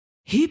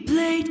He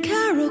played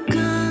Carol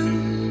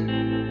Gunn.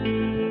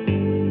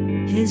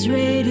 His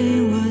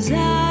rating was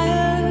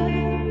higher,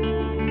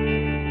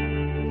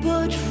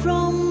 but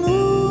from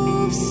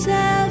move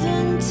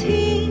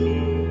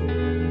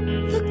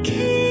 17, the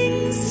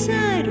king's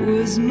side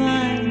was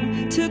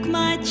mine. Took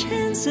my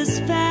chances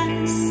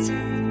fast.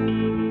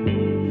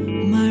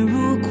 My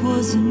rook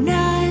was a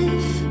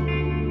knife,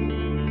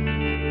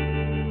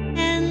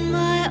 and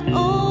my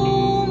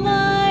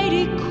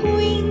almighty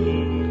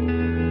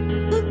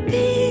queen, a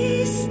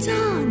beast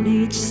on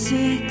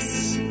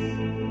H6.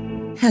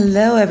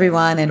 Hello,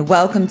 everyone, and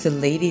welcome to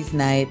Ladies'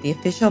 Night, the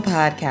official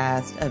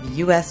podcast of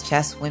U.S.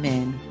 Chess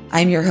Women.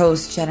 I'm your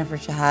host, Jennifer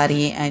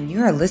Shahade, and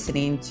you are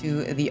listening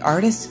to the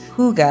artist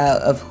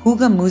Huga of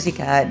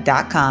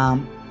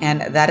HugaMusica.com,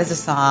 and that is a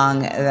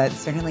song that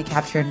certainly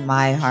captured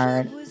my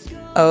heart.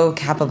 Oh,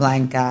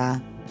 Capablanca.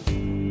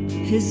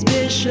 His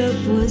bishop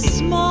was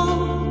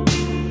small.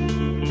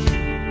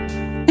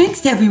 Thanks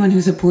to everyone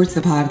who supports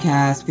the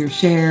podcast through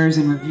shares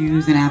and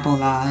reviews and Apple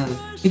Love.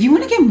 If you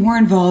want to get more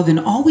involved in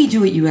all we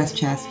do at US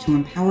Chess to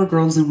empower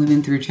girls and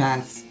women through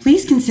chess,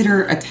 please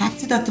consider a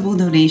tax-deductible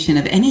donation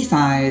of any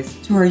size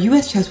to our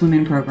US Chess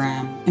Women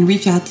program and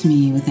reach out to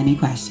me with any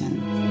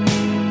questions.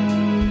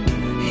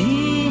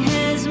 He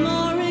has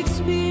more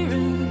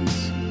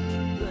experience,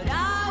 but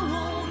I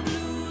won't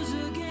lose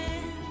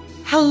again.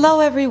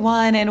 Hello,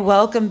 everyone, and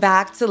welcome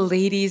back to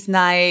Ladies'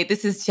 Night.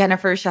 This is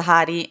Jennifer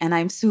Shahade, and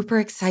I'm super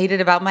excited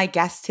about my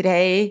guest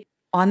today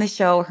on the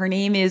show. Her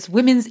name is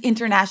Women's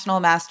International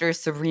Master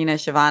Sabrina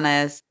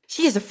Chavannes.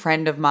 She is a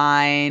friend of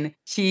mine.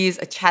 She's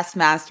a chess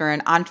master,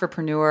 an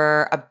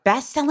entrepreneur, a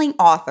best-selling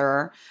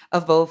author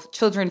of both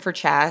Children for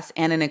Chess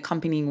and an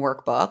accompanying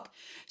workbook.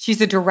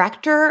 She's a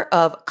director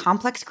of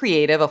Complex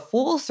Creative, a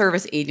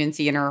full-service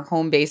agency in her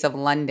home base of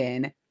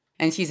London.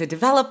 And she's a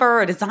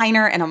developer, a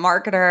designer, and a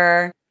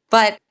marketer.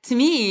 But to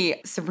me,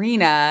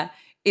 Sabrina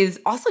is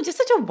also just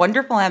such a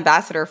wonderful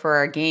ambassador for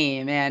our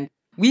game. And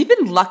we've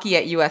been lucky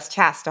at US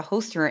Chess to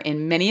host her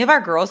in many of our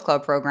Girls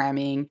Club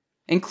programming,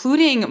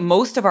 including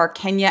most of our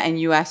Kenya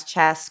and US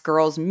Chess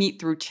Girls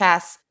Meet Through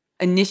Chess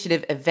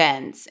initiative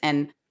events.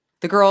 And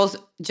the girls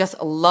just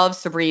love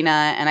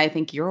Sabrina, and I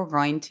think you're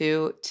going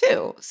to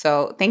too.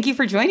 So thank you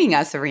for joining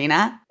us,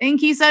 Sabrina.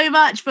 Thank you so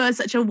much for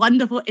such a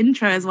wonderful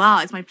intro as well.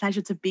 It's my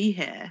pleasure to be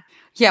here.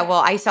 Yeah, well,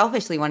 I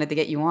selfishly wanted to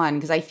get you on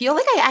because I feel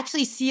like I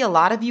actually see a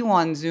lot of you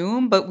on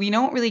Zoom, but we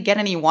don't really get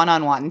any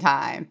one-on-one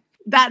time.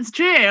 That's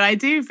true. I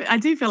do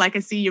feel like I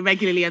see you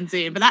regularly on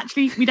Zoom, but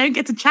actually we don't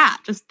get to chat,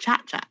 just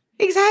chat.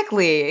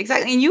 Exactly.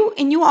 And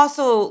you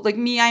also, like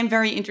me, I'm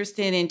very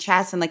interested in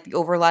chess and like the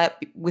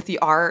overlap with the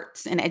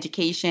arts and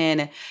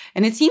education.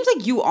 And it seems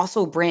like you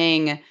also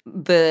bring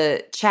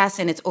the chess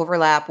and its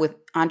overlap with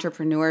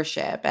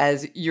entrepreneurship,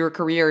 as your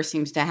career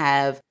seems to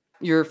have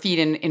your feet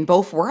in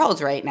both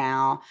worlds right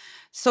now.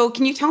 So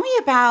can you tell me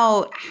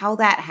about how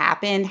that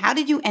happened? How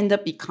did you end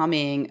up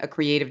becoming a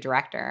creative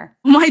director?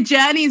 My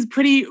journey is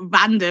pretty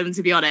random,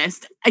 to be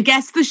honest. I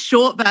guess the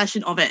short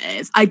version of it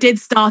is I did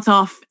start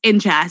off in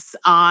chess.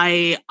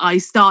 I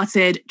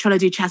started trying to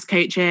do chess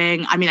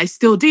coaching. I mean, I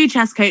still do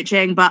chess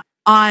coaching, but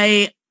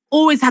I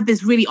always had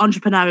this really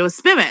entrepreneurial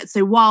spirit.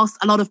 So whilst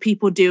a lot of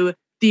people do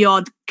the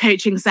odd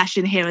coaching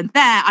session here and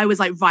there, I was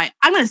like, right,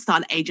 I'm going to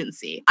start an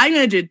agency. I'm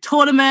going to do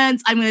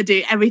tournaments. I'm going to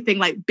do everything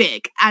like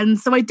big. And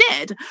so I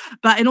did.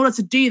 But in order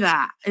to do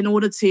that, in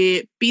order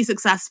to be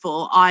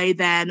successful, I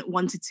then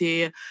wanted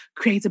to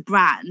create a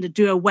brand,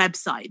 do a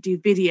website, do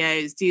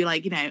videos, do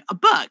a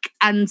book.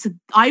 And so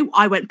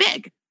I went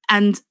big.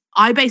 And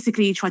I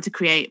basically tried to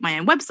create my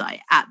own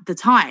website at the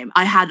time.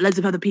 I had loads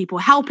of other people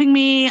helping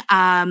me.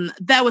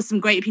 There were some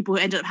great people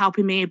who ended up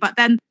helping me, but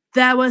then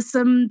there were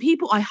some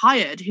people I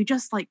hired who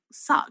just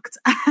sucked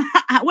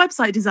at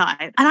website design.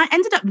 And I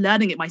ended up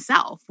learning it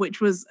myself, which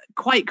was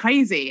quite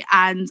crazy.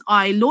 And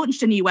I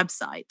launched a new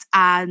website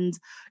and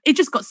it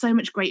just got so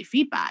much great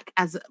feedback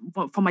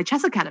from my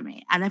chess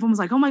academy. And everyone was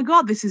like, oh my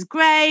God, this is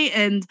great.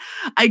 And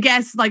I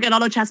guess a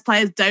lot of chess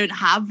players don't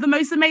have the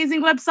most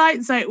amazing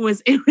website. So it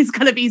was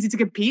kind of easy to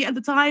compete at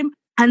the time.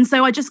 And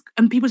so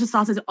people just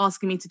started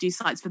asking me to do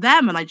sites for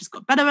them. And I just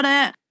got better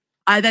at it.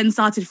 I then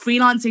started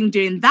freelancing,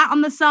 doing that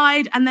on the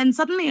side. And then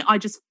suddenly I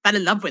just fell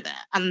in love with it.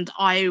 And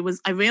I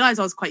realized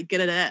I was quite good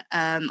at it.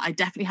 I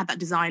definitely had that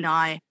design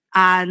eye.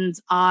 And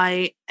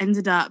I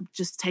ended up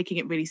just taking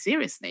it really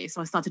seriously. So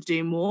I started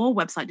doing more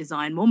website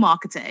design, more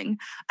marketing,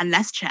 and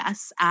less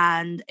chess.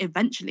 And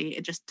eventually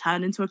it just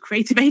turned into a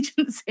creative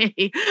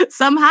agency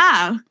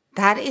somehow.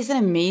 That is an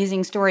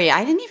amazing story.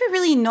 I didn't even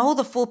really know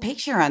the full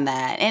picture on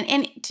that.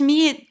 And to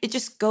me, it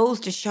just goes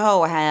to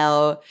show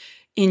how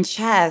in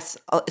chess,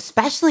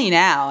 especially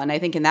now, and I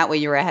think in that way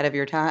you were ahead of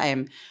your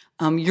time,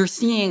 you're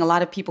seeing a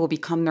lot of people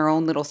become their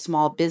own little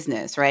small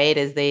business, right?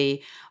 As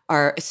they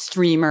are a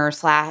streamer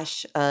 /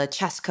 a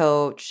chess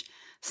coach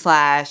 /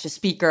 a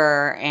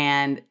speaker,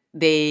 and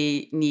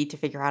they need to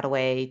figure out a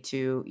way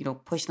to,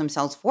 push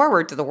themselves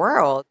forward to the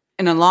world.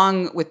 And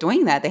along with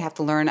doing that, they have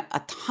to learn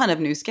a ton of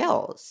new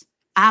skills.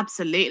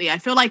 Absolutely. I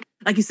feel like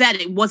you said,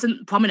 it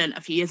wasn't prominent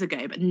a few years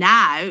ago, but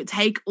now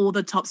take all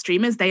the top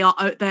streamers, they are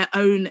their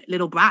own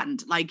little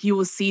brand. Like you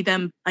will see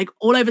them like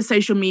all over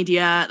social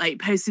media, like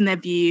posting their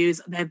views,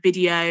 their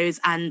videos.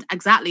 And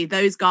exactly,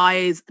 those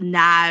guys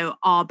now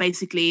are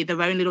basically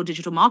their own little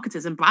digital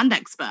marketers and brand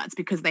experts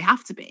because they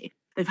have to be.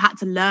 They've had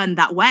to learn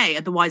that way.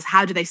 Otherwise,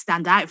 how do they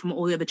stand out from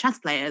all the other chess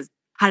players?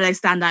 How do they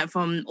stand out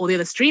from all the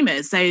other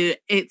streamers? So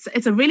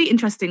it's a really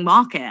interesting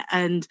market,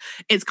 and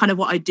it's kind of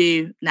what I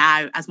do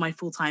now as my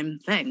full-time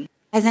thing.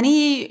 Has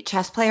any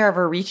chess player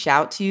ever reached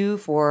out to you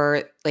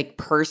for like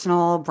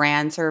personal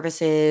brand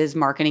services,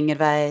 marketing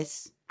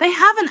advice? They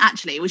haven't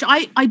actually, which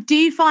I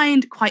do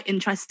find quite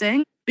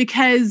interesting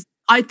because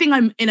I think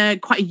I'm in a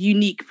quite a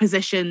unique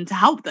position to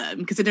help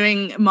them,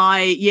 considering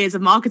my years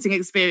of marketing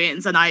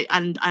experience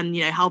and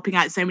you know, helping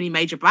out so many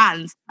major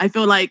brands. I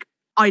feel like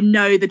I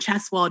know the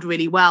chess world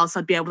really well,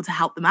 so I'd be able to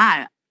help them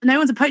out. No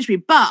one's approached me,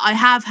 but I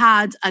have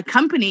had a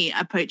company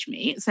approach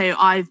me. So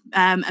I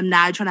am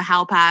now trying to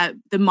help out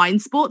the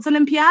Mind Sports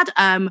Olympiad.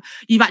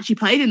 You've actually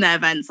played in their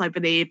events, I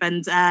believe,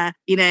 and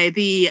you know,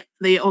 the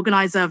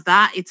organizer of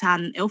that,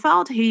 Itan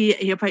Ilfeld,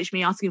 he approached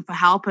me asking for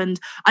help, and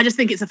I just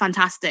think it's a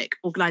fantastic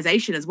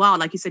organization as well.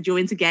 Like you said, you're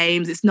into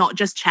games. It's not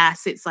just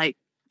chess. It's like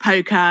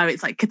poker,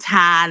 it's like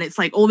Catan, it's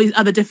like all these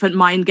other different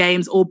mind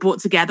games all brought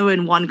together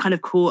in one kind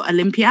of cool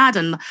Olympiad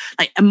and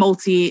like a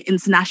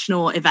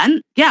multi-international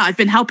event. Yeah, I've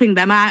been helping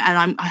them out,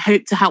 and I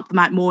hope to help them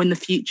out more in the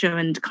future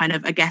and kind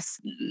of, I guess,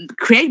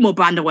 create more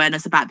brand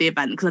awareness about the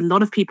event, because a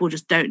lot of people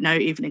just don't know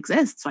it even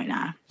exists right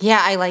now. Yeah,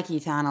 I like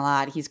Ethan a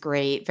lot. He's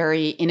great,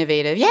 very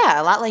innovative.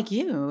 Yeah, a lot like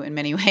you in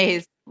many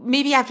ways.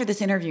 Maybe after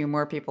this interview,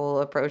 more people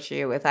approach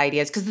you with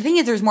ideas. Because the thing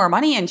is, there's more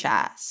money in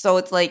chess. So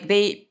it's like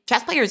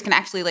chess players can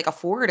actually like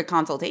afford a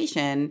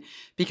consultation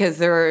because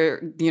they're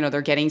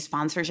getting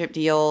sponsorship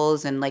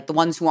deals, and like the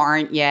ones who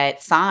aren't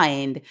yet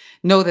signed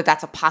know that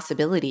that's a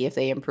possibility if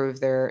they improve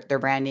their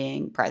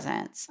branding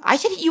presence. I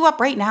should hit you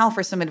up right now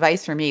for some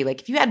advice for me.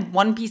 Like if you had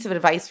one piece of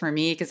advice for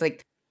me, because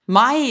like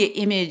my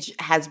image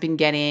has been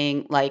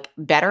getting like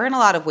better in a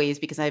lot of ways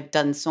because I've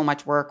done so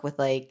much work with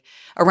like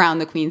around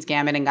the Queen's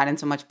Gambit and gotten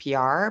so much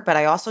PR. But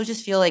I also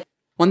just feel like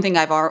one thing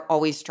I've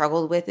always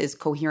struggled with is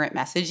coherent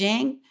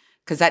messaging,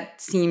 because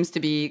that seems to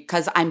be,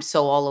 because I'm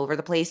so all over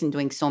the place and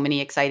doing so many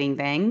exciting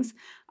things.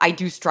 I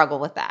do struggle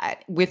with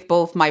that with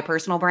both my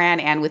personal brand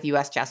and with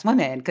US Chess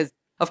Women, because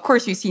of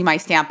course you see my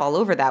stamp all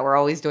over that. We're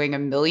always doing a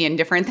million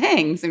different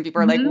things and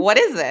people are like, what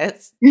is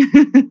this?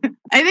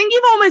 I think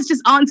you've almost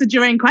just answered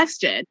your own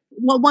question.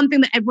 Well, one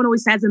thing that everyone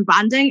always says in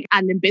branding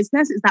and in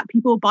business is that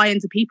people buy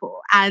into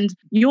people. And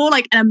you're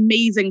like an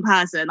amazing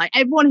person. Like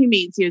everyone who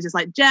meets you is just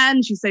like,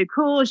 Jen, she's so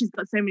cool. She's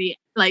got so many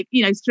like,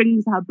 you know,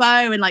 strings to her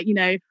bow. And like, you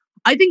know,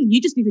 I think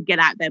you just need to get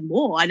out there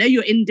more. I know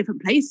you're in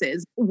different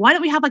places. Why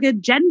don't we have like a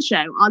Jen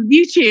show on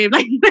YouTube?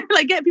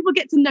 Like get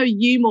to know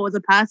you more as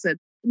a person.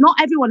 Not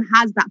everyone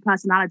has that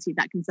personality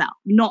that can sell.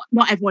 Not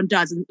everyone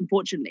does,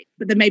 unfortunately.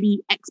 But they may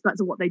be experts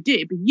at what they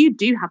do. But you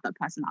do have that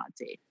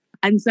personality.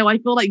 And so I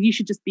feel like you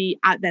should just be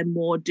out there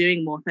more,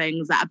 doing more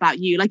things that are about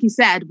you. Like you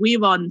said,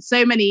 we're on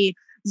so many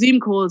Zoom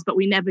calls, but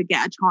we never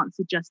get a chance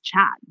to just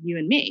chat, you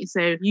and me.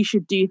 So you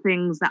should do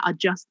things that are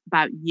just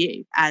about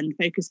you and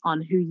focus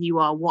on who you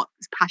are, what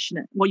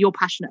you're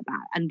passionate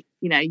about, and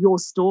you know, your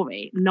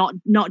story, not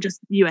just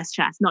US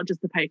chess, not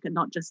just the poker,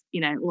 not just,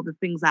 you know, all the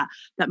things that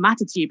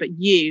matter to you, but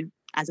you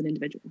as an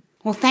individual.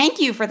 Well, thank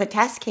you for the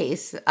test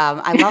case.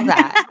 I love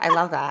that. I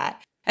love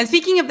that. And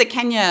speaking of the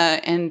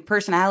Kenya and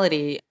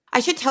personality, I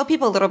should tell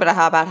people a little bit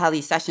about how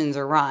these sessions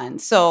are run.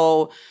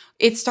 So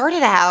it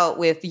started out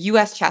with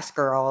US chess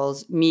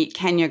girls meet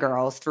Kenya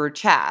girls through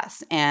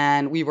chess.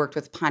 And we worked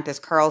with Pontus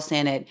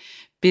Carlson at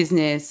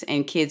Business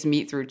and Kids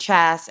Meet Through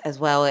Chess, as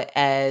well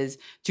as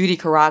Judy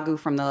Karagu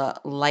from the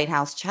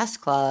Lighthouse Chess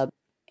Club.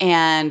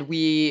 And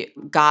we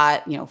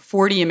got,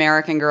 40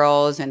 American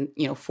girls and,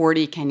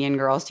 40 Kenyan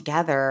girls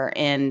together.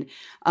 And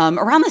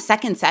around the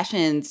second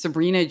session,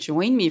 Sabrina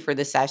joined me for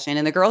the session,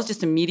 and the girls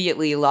just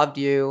immediately loved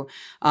you.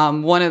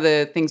 One of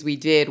the things we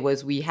did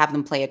was we have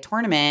them play a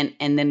tournament,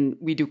 and then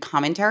we do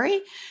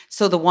commentary.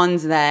 So the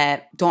ones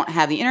that don't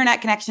have the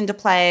internet connection to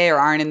play or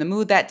aren't in the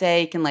mood that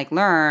day can like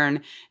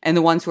learn, and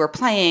the ones who are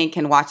playing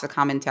can watch the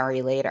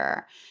commentary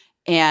later.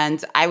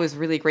 And I was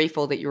really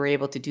grateful that you were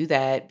able to do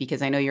that,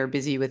 because I know you're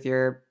busy with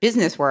your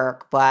business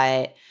work,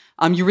 but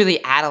you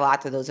really add a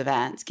lot to those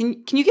events.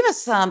 Can you give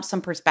us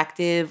some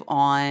perspective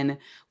on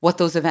what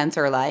those events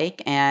are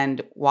like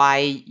and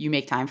why you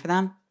make time for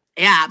them?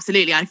 Yeah,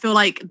 absolutely. I feel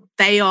like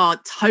they are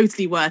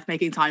totally worth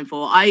making time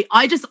for. I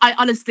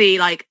honestly,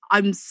 like,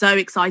 I'm so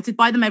excited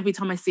by them every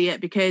time I see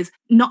it, because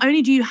not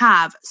only do you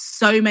have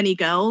so many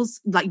girls,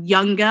 like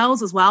young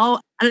girls as well,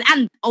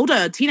 and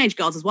older teenage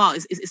girls as well,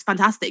 it's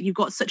fantastic. You've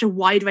got such a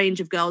wide range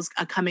of girls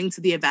are coming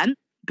to the event,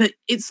 but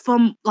it's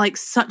from like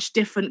such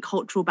different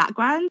cultural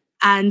backgrounds.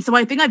 And so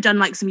I think I've done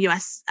like some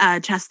US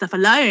chess stuff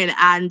alone.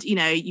 And, you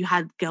know, you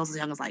had girls as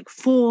young as like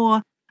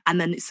 4, and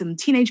then some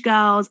teenage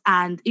girls.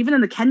 And even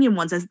in the Kenyan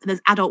ones,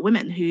 there's adult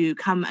women who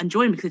come and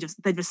join because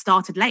they just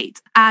started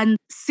late. And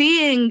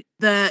seeing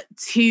the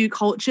two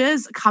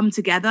cultures come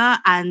together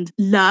and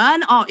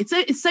learn,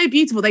 it's so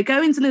beautiful. They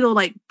go into little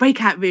like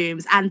breakout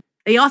rooms and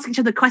they ask each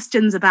other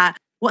questions about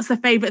what's their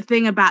favorite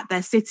thing about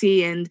their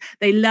city, and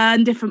they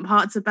learn different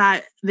parts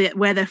about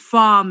where they're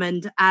from,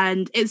 and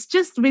it's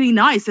just really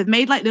nice. They've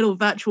made like little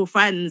virtual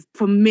friends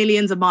from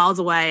millions of miles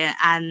away,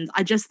 and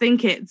I just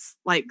think it's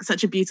like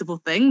such a beautiful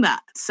thing that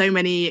so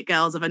many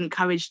girls have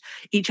encouraged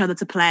each other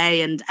to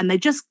play, and they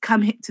just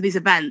come to these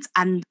events,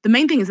 and the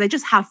main thing is they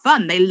just have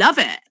fun. They love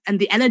it, and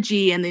the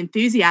energy and the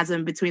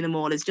enthusiasm between them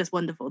all is just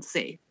wonderful to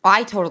see.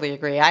 I totally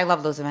agree. I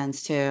love those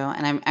events too,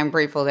 and I'm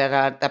grateful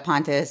that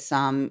Pontus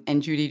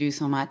and Judy do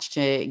so much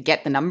to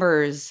get the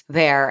numbers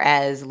there.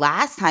 As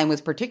last time was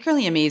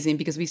particularly amazing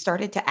because we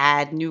started to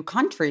add new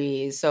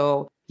countries.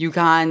 So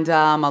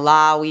Uganda,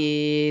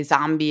 Malawi,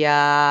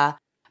 Zambia,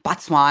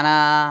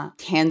 Botswana,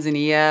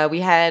 Tanzania. We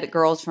had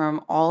girls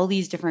from all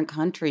these different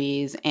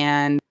countries.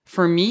 And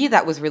for me,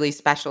 that was really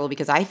special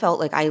because I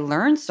felt like I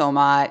learned so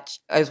much.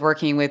 I was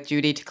working with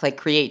Judy to like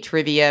create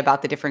trivia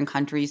about the different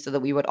countries so that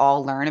we would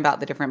all learn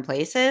about the different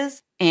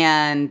places.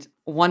 And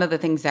one of the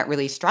things that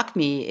really struck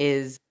me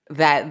is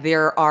that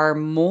there are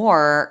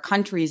more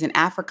countries in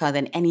Africa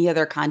than any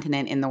other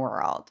continent in the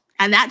world.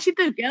 And actually,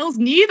 the girls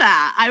knew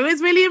that. I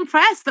was really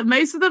impressed that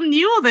most of them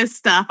knew all this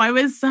stuff. I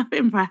was so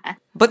impressed.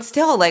 But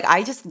still, like,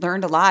 I just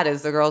learned a lot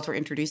as the girls were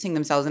introducing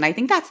themselves. And I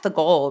think that's the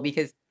goal,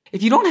 because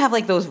if you don't have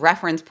like those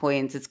reference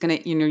points, it's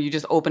going to, you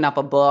just open up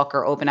a book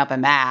or open up a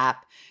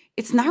map.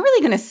 It's not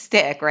really going to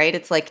stick, right?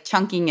 It's like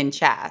chunking in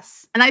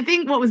chess. And I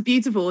think what was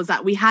beautiful was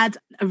that we had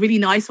a really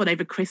nice one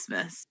over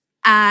Christmas.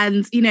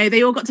 And,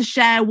 they all got to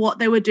share what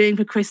they were doing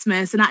for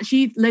Christmas. And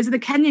actually, loads of the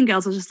Kenyan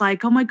girls were just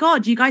like, oh my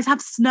God, you guys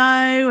have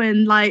snow.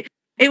 And like,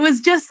 it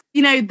was just,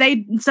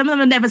 some of them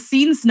had never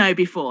seen snow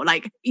before.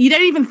 Like, you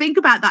don't even think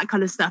about that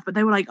kind of stuff. But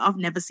they were like, I've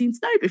never seen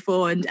snow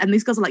before. And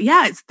these girls are like,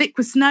 yeah, it's thick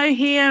with snow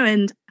here.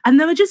 And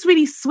they were just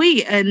really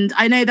sweet. And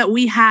I know that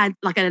we had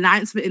like an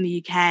announcement in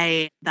the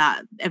UK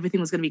that everything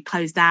was going to be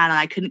closed down and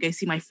I couldn't go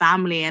see my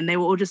family. And they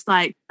were all just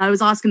like, I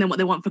was asking them what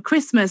they want for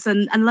Christmas.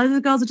 And loads of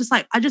the girls are just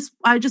like, I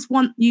just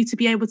want you to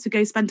be able to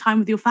go spend time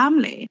with your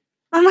family.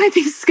 I'm like,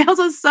 these girls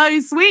are so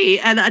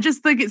sweet. And I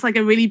just think it's like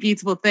a really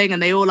beautiful thing.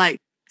 And they all like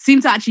seem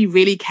to actually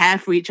really care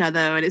for each other.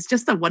 And it's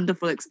just a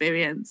wonderful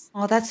experience.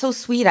 Oh, that's so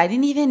sweet. I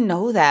didn't even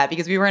know that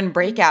because we were in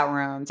breakout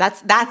rooms.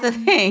 That's the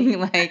thing.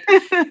 Like,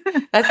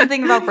 that's the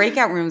thing about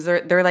breakout rooms.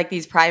 They're like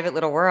these private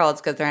little worlds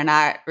because they're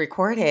not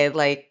recorded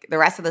like the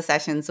rest of the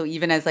session. So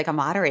even as like a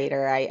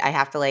moderator, I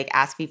have to like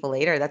ask people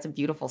later. That's a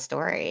beautiful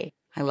story.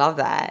 I love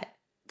that.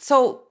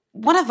 So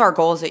one of our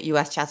goals at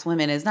US Chess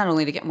Women is not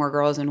only to get more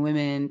girls and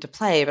women to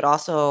play, but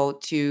also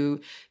to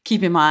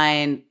keep in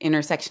mind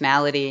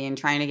intersectionality and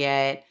trying to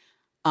get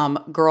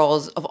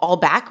girls of all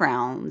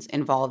backgrounds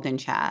involved in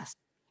chess.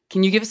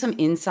 Can you give us some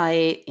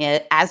insight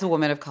as a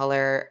woman of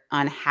color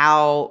on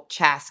how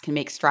chess can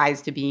make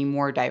strides to being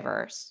more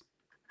diverse?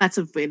 That's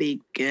a really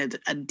good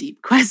and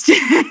deep question.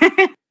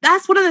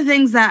 That's one of the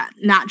things that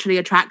naturally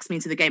attracts me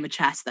to the game of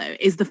chess, though,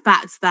 is the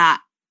fact that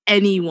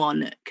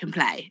anyone can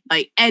play.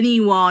 Like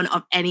anyone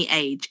of any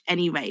age,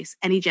 any race,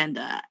 any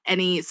gender,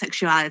 any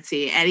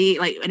sexuality,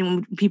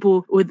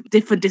 people with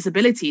different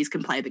disabilities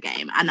can play the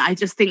game. And I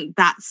just think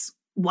that's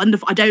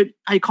wonderful.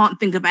 I can't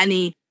think of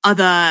any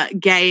other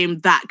game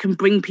that can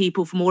bring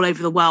people from all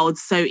over the world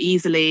so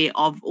easily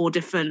of all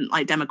different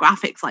like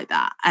demographics like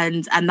that.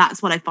 And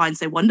that's what I find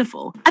so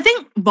wonderful. I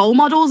think role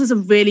models is a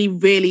really,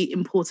 really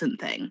important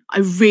thing. I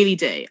really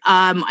do.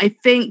 I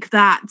think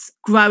that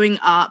growing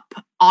up,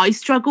 I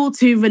struggled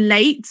to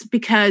relate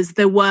because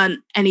there weren't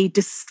any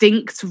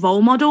distinct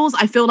role models.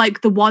 I feel like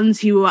the ones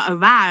who were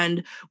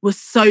around were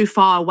so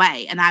far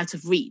away and out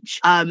of reach.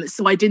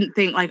 So I didn't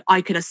think like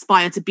I could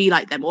aspire to be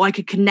like them or I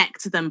could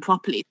connect to them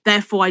properly.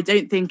 Therefore, I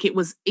don't think it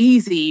was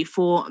easy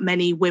for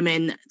many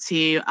women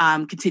to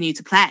continue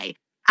to play.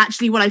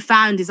 Actually, what I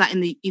found is that in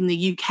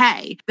the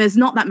UK, there's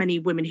not that many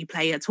women who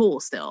play at all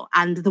still.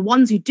 And the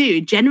ones who do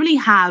generally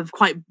have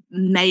quite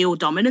male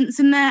dominance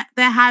in their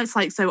house.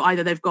 Like, so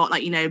either they've got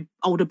like,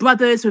 older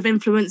brothers who have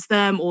influenced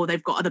them, or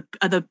they've got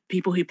other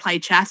people who play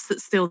chess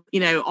that still,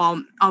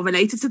 are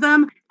related to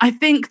them. I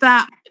think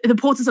that the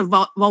importance of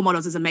role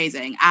models is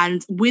amazing.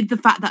 And with the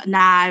fact that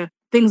now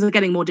things are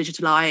getting more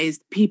digitalized,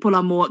 people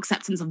are more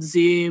acceptance of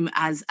Zoom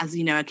as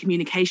a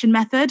communication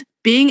method.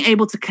 Being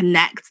able to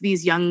connect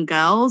these young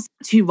girls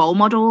to role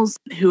models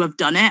who have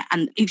done it,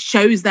 and it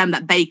shows them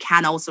that they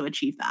can also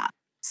achieve that.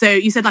 So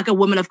you said like a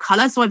woman of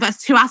color. So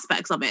that's two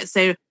aspects of it.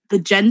 So the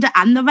gender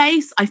and the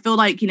race, I feel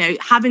like,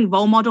 having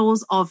role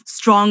models of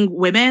strong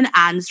women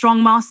and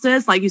strong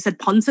masters, like you said,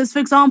 Pontus, for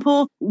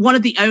example, one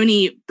of the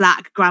only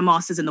Black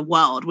grandmasters in the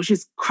world, which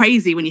is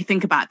crazy when you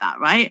think about that,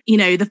 right?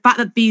 The fact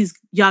that these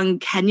young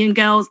Kenyan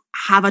girls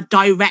have a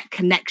direct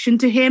connection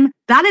to him,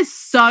 that is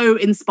so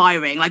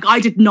inspiring. Like I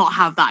did not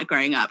have that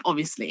growing up,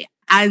 obviously.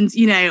 And,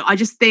 you know, I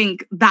just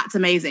think that's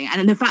amazing.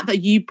 And the fact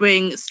that you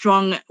bring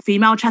strong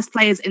female chess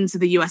players into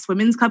the US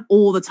Women's Club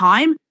all the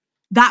time,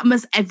 that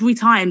must, every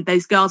time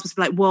those girls must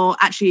be like, well,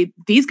 actually,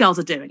 these girls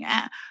are doing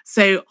it,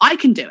 so I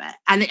can do it.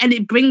 And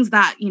it brings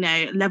that, you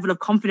know, level of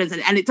confidence.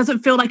 And it doesn't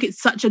feel like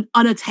it's such an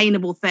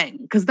unattainable thing,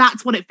 because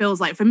that's what it feels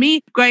like. For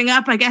me, growing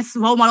up, I guess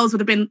role models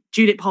would have been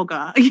Judith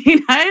Polgar, you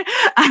know?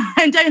 I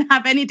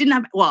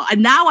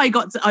and now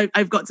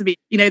I've got to be,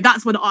 you know,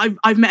 that's what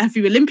I've met a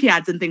few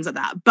Olympiads and things like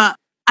that. But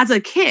as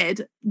a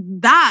kid,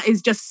 that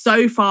is just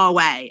so far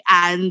away.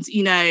 And,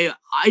 you know,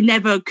 I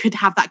never could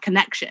have that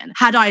connection.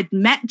 Had I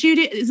met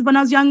Judith when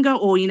I was younger,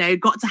 or, you know,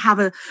 got to have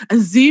a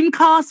Zoom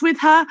class with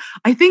her,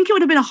 I think it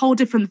would have been a whole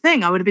different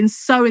thing. I would have been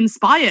so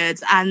inspired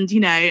and,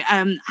 you know,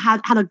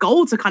 had a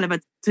goal to kind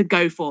of to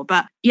go for.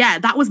 But yeah,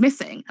 that was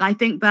missing. And I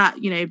think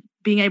that, you know,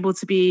 being able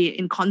to be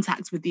in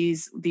contact with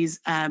these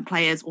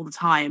players all the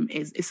time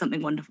is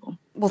something wonderful.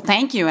 Well,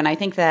 thank you. And I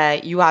think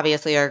that you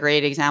obviously are a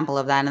great example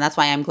of that. And that's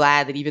why I'm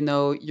glad that even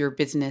though your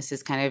business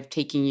is kind of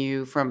taking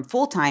you from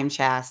full-time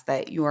chess,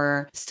 that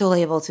you're still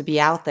able to be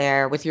out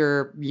there with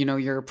your, you know,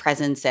 your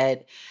presence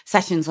at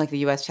sessions like the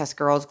US Chess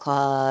Girls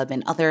Club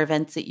and other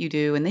events that you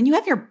do. And then you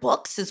have your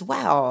books as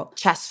well,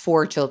 Chess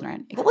for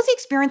Children. What was the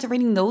experience of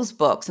reading those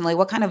books? And like,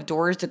 what kind of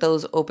doors did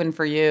those open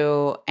for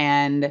you?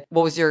 And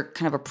what was your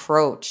kind of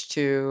approach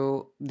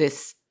to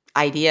this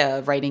idea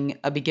of writing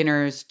a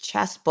beginner's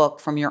chess book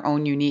from your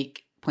own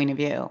unique point of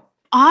view?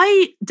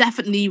 I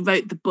definitely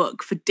wrote the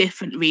book for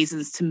different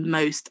reasons to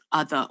most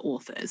other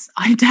authors.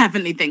 I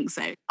definitely think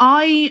so.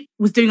 I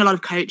was doing a lot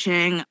of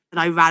coaching, and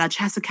I ran a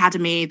chess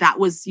academy. That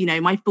was, you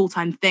know, my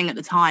full-time thing at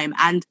the time.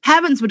 And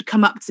parents would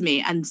come up to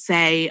me and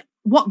say,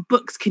 what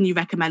books can you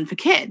recommend for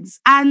kids?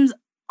 And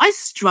I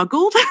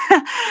struggled.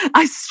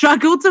 I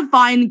struggled to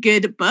find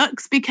good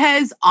books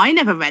because I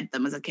never read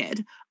them as a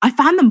kid. I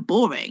found them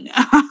boring.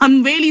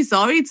 I'm really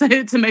sorry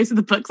to most of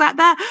the books out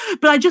there,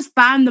 but I just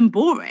found them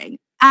boring.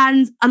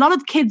 And a lot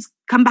of kids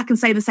come back and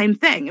say the same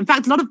thing. In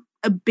fact, a lot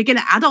of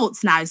beginner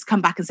adults now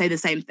come back and say the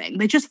same thing.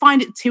 They just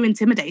find it too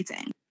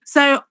intimidating.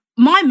 So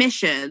my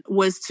mission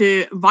was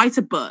to write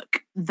a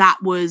book that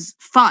was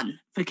fun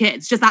for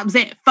kids. Just that was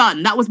it,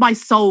 fun. That was my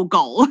sole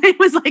goal. It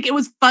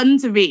was fun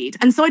to read.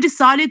 And so I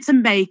decided to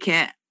make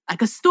it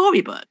like a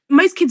storybook.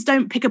 Most kids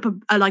don't pick up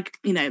a like,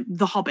 you know,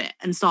 The Hobbit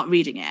and start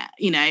reading it.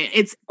 You know,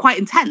 it's quite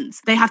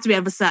intense. They have to be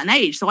of a certain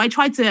age. So I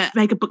tried to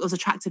make a book that was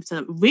attractive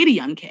to really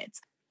young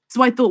kids.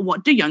 So I thought,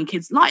 what do young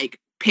kids like?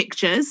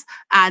 Pictures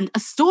and a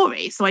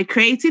story. So I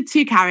created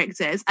two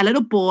characters, a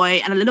little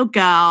boy and a little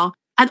girl.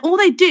 And all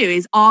they do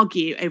is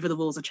argue over the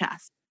rules of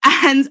chess.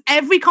 And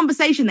every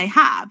conversation they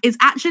have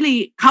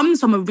comes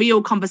from a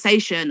real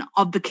conversation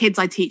of the kids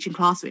I teach in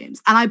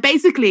classrooms. And I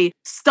basically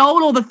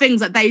stole all the things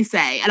that they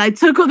say. And I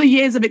took all the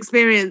years of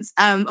experience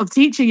of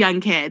teaching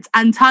young kids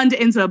and turned it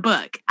into a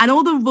book. And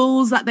all the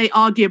rules that they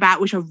argue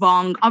about, which are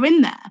wrong, are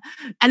in there.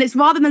 And it's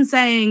rather than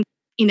saying,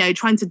 you know,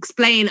 trying to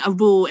explain a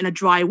rule in a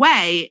dry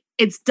way,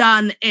 it's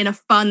done in a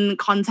fun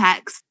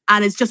context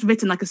and it's just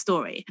written like a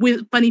story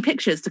with funny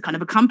pictures to kind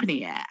of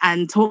accompany it,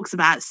 and talks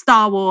about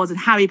Star Wars and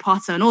Harry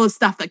Potter and all the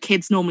stuff that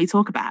kids normally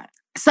talk about.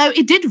 So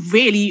it did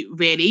really,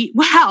 really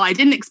well. I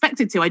didn't expect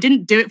it to. I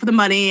didn't do it for the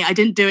money. I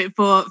didn't do it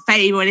for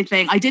fame or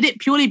anything. I did it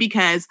purely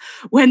because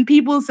when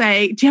people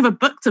say, do you have a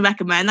book to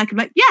recommend? I can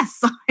be like,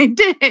 yes, I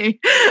do.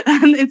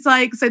 And it's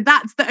like, so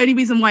that's the only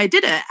reason why I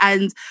did it.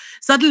 And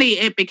suddenly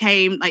it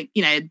became like,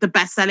 you know, the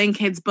best-selling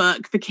kids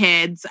book for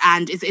kids,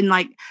 and it's in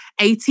like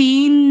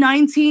 18,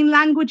 19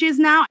 languages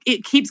now.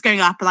 It keeps going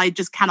up and I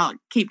just cannot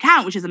keep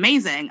count, which is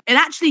amazing. It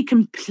actually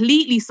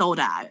completely sold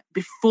out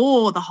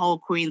before the whole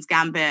Queen's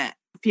Gambit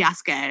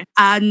fiasco,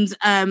 and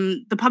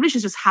the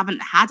publishers just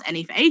haven't had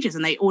any for ages,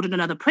 and they ordered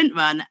another print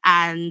run,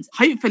 and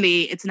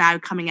hopefully it's now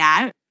coming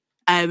out.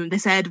 They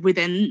said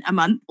within a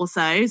month or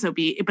so. So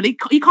you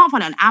can't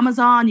find it on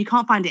Amazon, you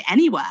can't find it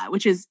anywhere,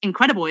 which is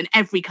incredible, in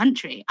every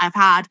country. I've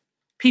had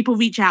people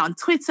reach out on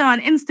Twitter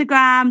and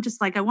Instagram,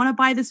 just like, I want to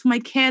buy this for my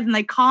kid and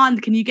they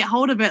can't. Can you get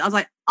hold of it? I was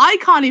like, I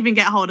can't even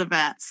get hold of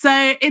it.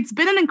 So it's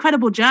been an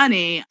incredible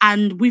journey,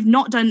 and we've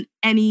not done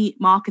any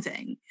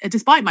marketing.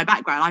 Despite my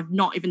background, I've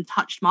not even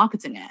touched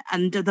marketing it,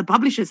 and the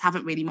publishers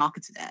haven't really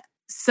marketed it.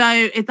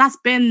 So that's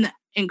been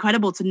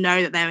incredible to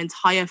know that their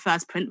entire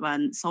first print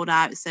run sold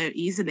out so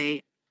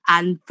easily.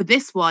 And for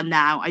this one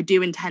now, I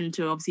do intend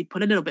to obviously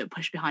put a little bit of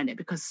push behind it,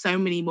 because so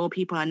many more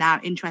people are now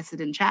interested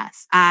in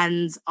chess.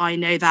 And I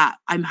know that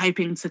I'm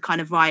hoping to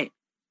kind of write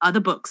other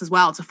books as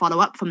well to follow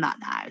up from that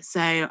now.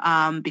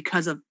 So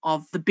because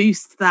of the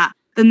boost that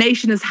the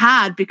nation has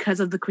had because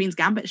of the Queen's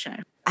Gambit show.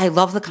 I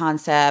love the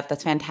concept.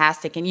 That's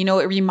fantastic. And, you know,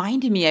 it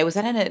reminded me, I was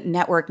at a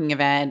networking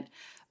event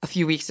a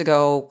few weeks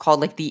ago called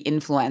like The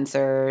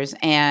Influencers.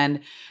 And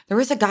there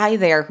was a guy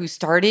there who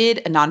started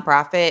a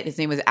nonprofit. His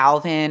name was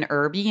Alvin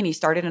Irby, and he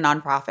started a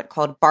nonprofit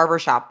called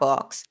Barbershop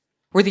Books,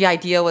 where the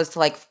idea was to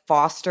like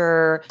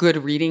foster good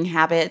reading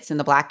habits in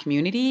the Black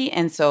community.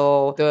 And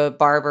so the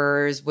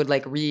barbers would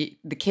like read,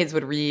 the kids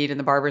would read, and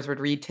the barbers would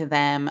read to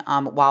them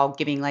while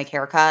giving like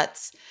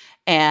haircuts.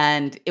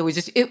 And it was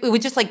just it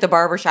was just like the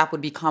barbershop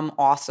would become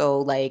also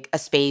like a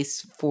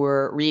space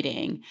for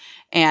reading.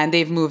 And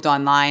they've moved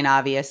online,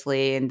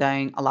 obviously, and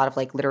doing a lot of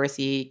like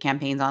literacy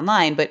campaigns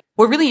online. But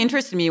what really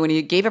interested me when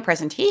he gave a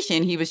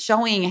presentation, he was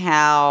showing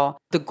how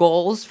the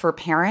goals for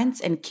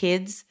parents and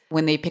kids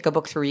when they pick a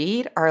book to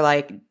read are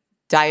like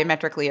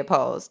diametrically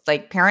opposed.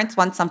 Like parents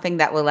want something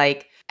that will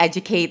like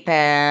educate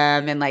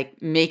them and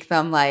like make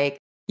them like,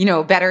 you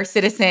know, better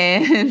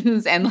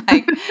citizens and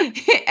like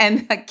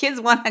and the kids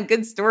want a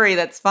good story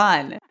that's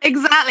fun.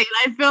 Exactly.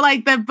 And I feel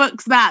like they're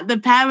books that the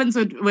parents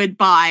would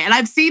buy. And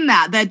I've seen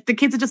that the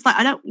kids are just like,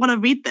 I don't want to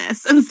read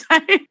this. And so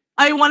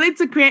I wanted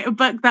to create a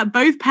book that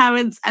both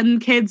parents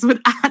and kids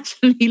would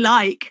actually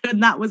like.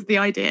 And that was the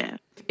idea.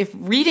 If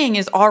reading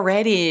is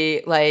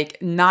already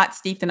like not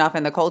steeped enough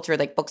in the culture,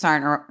 like books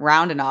aren't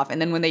around enough. And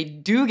then when they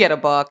do get a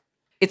book,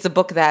 it's a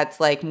book that's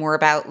like more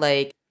about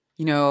like,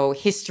 you know,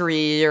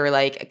 history or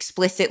like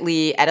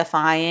explicitly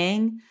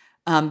edifying,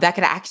 that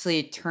could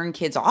actually turn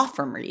kids off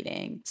from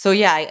reading. So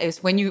yeah,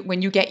 it's when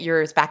you get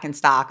yours back in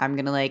stock, I'm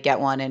gonna like get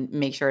one and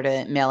make sure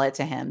to mail it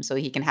to him so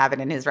he can have it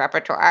in his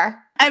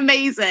repertoire.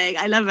 Amazing.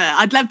 I love it.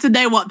 I'd love to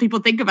know what people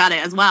think about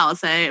it as well.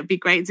 So it'd be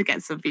great to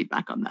get some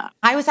feedback on that.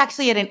 I was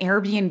actually at an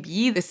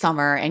Airbnb this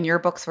summer and your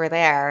books were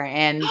there.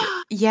 And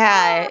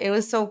yeah, it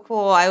was so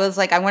cool. I was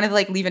like, I wanted to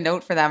like leave a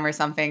note for them or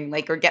something,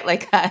 like, or get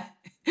like a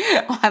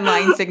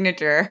online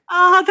signature.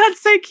 Oh,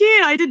 that's so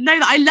cute. I didn't know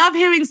that. I love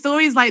hearing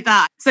stories like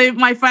that. So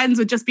my friends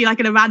would just be like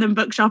in a random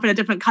bookshop in a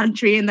different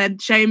country and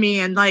they'd show me.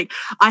 And like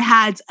I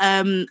had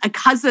a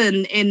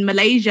cousin in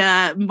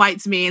Malaysia write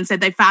to me and said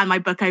they found my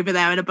book over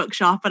there in a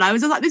bookshop. And I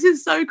was just like, this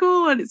is so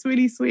cool. And it's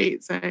really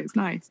sweet. So it's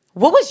nice.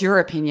 What was your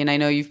opinion? I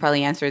know you've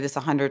probably answered this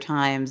 100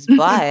 times,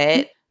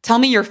 but tell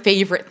me your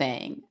favorite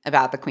thing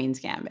about the Queen's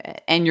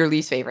Gambit and your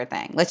least favorite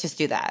thing. Let's just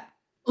do that.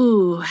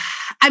 Ooh,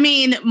 I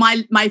mean,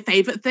 my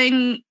favorite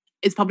thing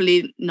is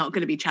probably not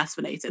going to be chess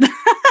related.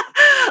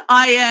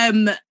 I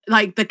am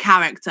like the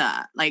character,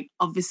 like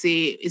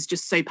obviously is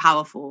just so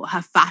powerful.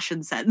 Her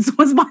fashion sense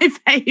was my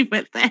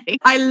favorite thing.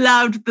 I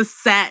loved the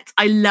set.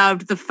 I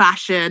loved the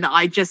fashion.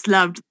 I just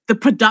loved the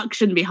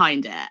production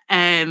behind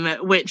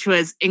it, which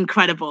was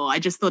incredible. I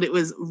just thought it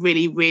was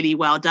really, really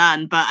well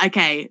done. But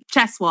okay,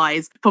 chess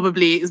wise,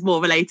 probably is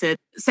more related.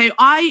 So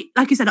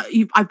like you said,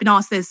 I've been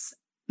asked this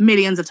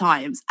millions of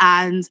times.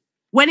 And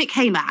when it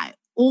came out,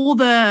 all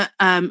the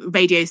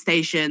radio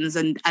stations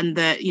and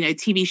the, you know,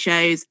 TV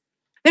shows,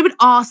 they would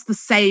ask the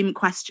same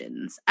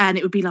questions. And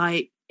it would be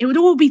like, it would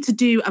all be to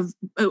do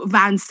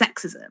around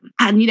sexism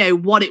and, you know,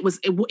 what it was,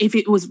 if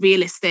it was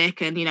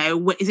realistic and, you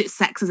know, is it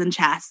sexism in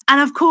chess? And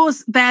of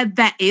course, there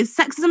is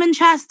sexism in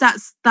chess.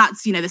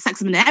 That's, you know, the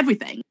sexism in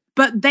everything.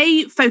 But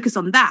they focus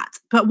on that.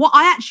 But what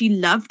I actually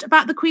loved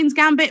about the Queen's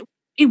Gambit,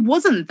 it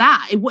wasn't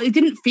that. It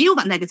didn't feel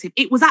that negative.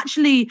 It was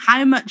actually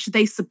how much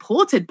they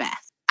supported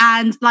Beth.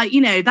 And like,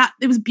 you know, that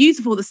it was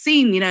beautiful, the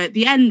scene, you know, at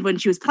the end when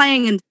she was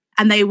playing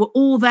and they were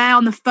all there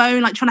on the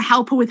phone, like trying to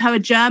help her with her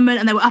adjournment.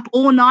 And they were up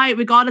all night,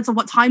 regardless of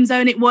what time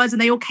zone it was.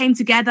 And they all came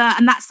together.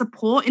 And that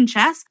support in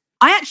chess,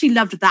 I actually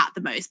loved that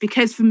the most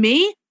because for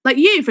me, like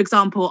you, for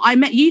example, I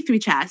met you through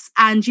chess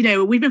and, you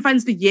know, we've been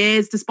friends for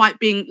years, despite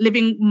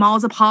living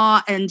miles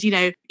apart. And, you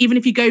know, even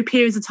if you go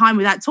periods of time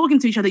without talking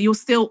to each other, you'll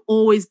still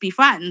always be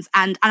friends.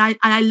 And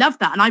I love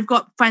that. And I've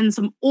got friends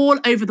from all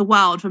over the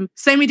world, from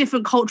so many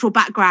different cultural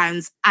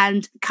backgrounds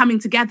and coming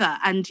together.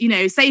 And, you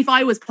know, say if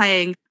I was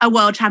playing a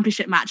world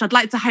championship match, I'd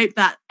like to hope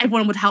that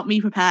everyone would help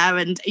me prepare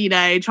and, you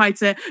know, try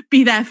to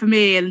be there for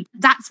me. And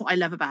that's what I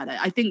love about it.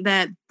 I think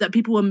that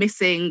people were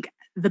missing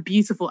the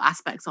beautiful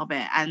aspects of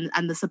it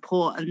and the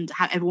support and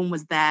how everyone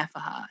was there for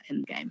her in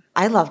the game.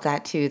 I love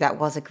that too. That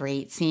was a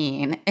great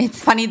scene.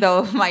 It's funny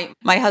though,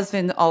 my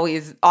husband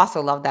always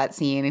also loved that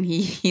scene and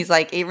he's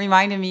like, it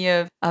reminded me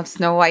of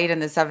Snow White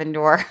and the Seven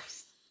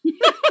Dwarfs.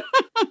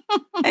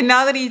 And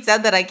now that he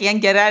said that, I can't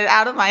get it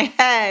out of my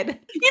head.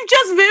 You've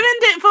just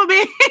ruined it for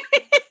me.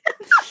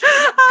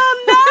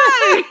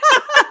 Oh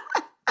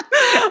no.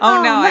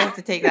 Oh no, I have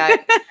to take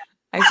that.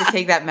 I have to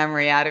take that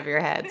memory out of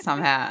your head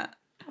somehow.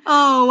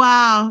 Oh,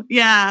 wow.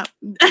 Yeah.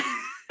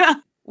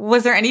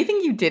 Was there anything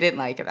you didn't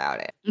like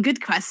about it?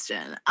 Good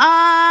question.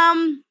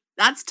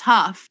 That's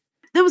tough.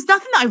 There was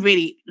nothing that I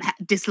really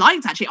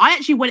disliked, actually. I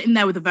actually went in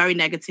there with a very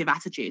negative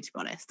attitude, to be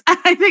honest.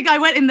 I think I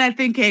went in there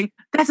thinking,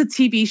 there's a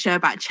TV show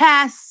about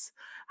chess.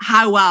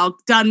 How well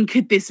done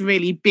could this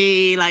really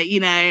be? Like,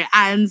 you know,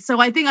 and so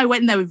I think I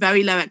went in there with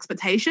very low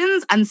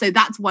expectations. And so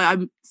that's why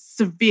I'm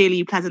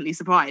severely pleasantly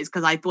surprised,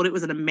 because I thought it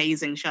was an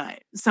amazing show.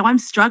 So I'm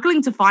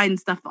struggling to find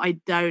stuff that I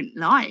don't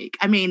like.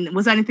 I mean,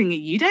 was there anything that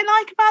you don't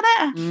like about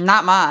it?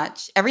 Not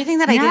much. Everything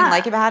that I didn't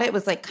like about it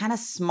was like kind of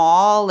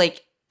small.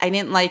 Like I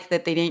didn't like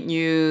that they didn't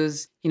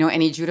use, you know,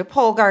 any Judah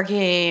Polgar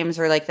games,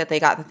 or like that they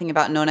got the thing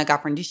about Nona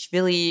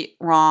Gaprindishvili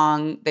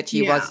wrong, that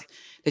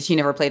she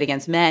never played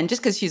against men,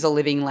 just because she's a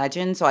living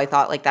legend. So I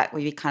thought like that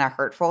would be kind of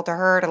hurtful to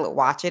her to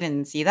watch it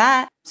and see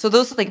that. So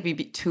those would like be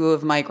two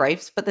of my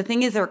gripes. But the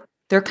thing is,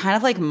 they're kind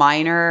of like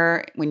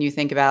minor when you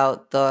think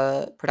about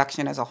the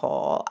production as a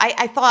whole.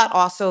 I thought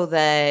also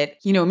that,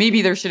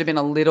 maybe there should have been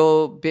a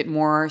little bit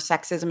more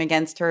sexism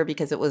against her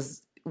because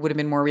would have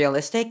been more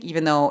realistic,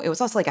 even though it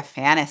was also like a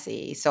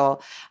fantasy. So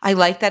I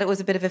like that it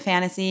was a bit of a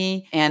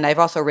fantasy. And I've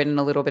also written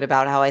a little bit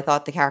about how I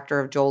thought the character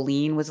of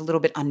Jolene was a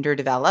little bit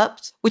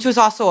underdeveloped, which was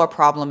also a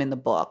problem in the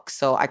book.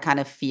 So I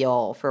kind of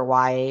feel for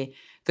why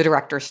the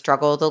director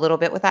struggled a little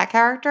bit with that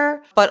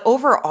character. But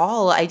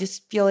overall, I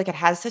just feel like it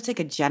has such like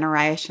a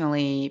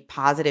generationally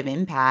positive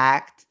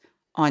impact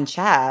on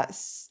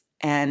chess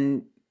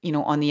and,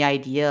 on the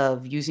idea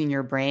of using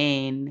your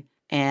brain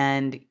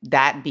and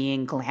that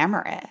being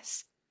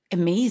glamorous.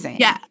 Amazing.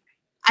 Yeah.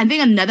 I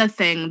think another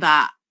thing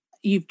that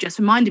you've just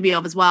reminded me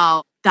of as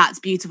well that's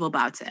beautiful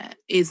about it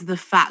is the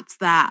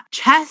fact that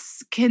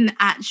chess can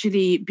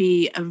actually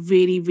be a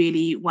really,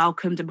 really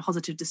welcomed and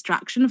positive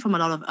distraction from a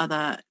lot of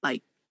other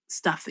like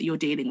stuff that you're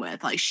dealing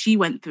with. Like she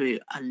went through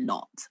a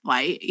lot,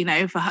 right?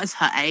 For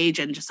her age,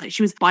 and just like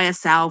she was by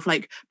herself,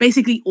 like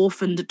basically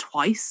orphaned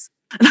twice.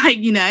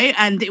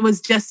 And it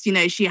was just,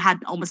 she had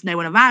almost no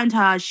one around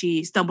her.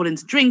 She stumbled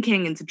into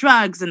drinking, into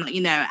drugs, and,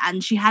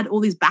 and she had all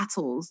these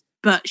battles,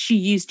 but she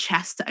used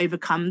chess to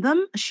overcome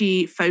them.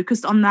 She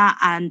focused on that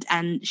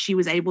and she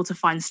was able to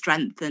find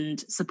strength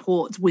and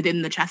support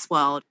within the chess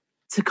world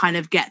to kind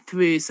of get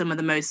through some of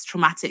the most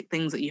traumatic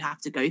things that you have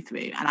to go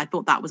through. And I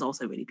thought that was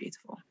also really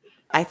beautiful.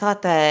 I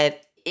thought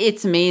that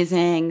it's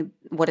amazing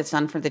what it's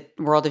done for the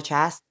world of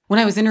chess.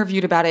 When I was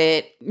interviewed about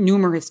it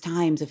numerous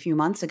times a few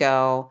months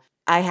ago,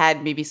 I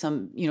had maybe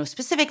some,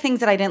 specific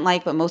things that I didn't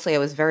like, but mostly I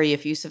was very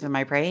effusive in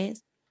my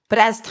praise. But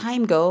as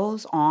time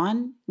goes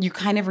on, you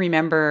kind of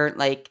remember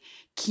like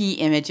key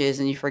images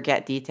and you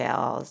forget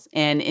details.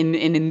 And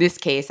in this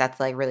case, that's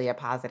like really a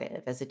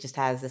positive, as it just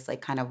has this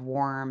like kind of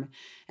warm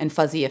and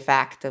fuzzy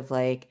effect of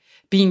like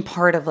being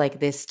part of like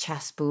this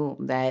chess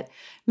boom that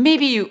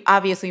maybe you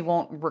obviously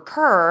won't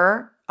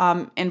recur.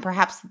 And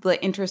perhaps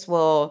the interest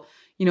will,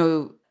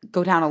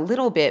 go down a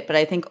little bit, but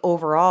I think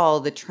overall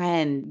the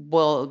trend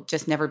will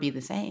just never be the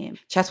same.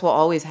 Chess will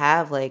always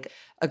have like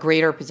a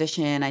greater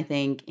position, I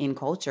think, in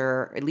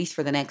culture, at least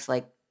for the next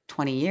like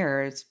 20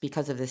 years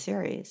because of the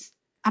series.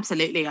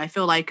 Absolutely. I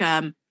feel like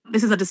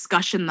this is a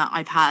discussion that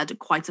I've had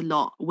quite a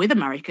lot with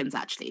Americans,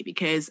 actually,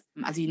 because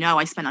as you know,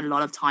 I spent a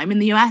lot of time in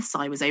the US.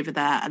 I was over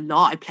there a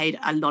lot. I played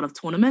a lot of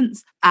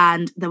tournaments,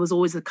 and there was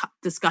always a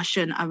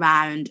discussion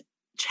around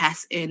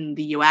chess in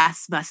the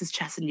US versus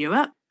chess in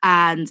Europe.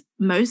 And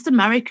most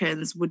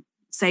Americans would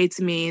say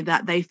to me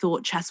that they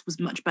thought chess was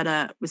much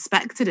better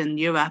respected in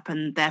Europe,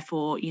 and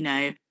therefore,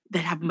 they'd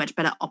have much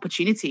better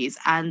opportunities.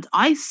 And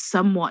I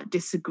somewhat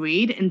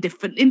disagreed in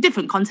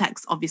different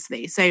contexts,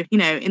 obviously. So,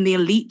 in the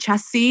elite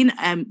chess scene,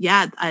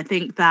 I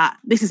think that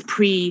this is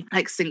pre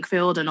like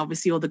Sinkfield and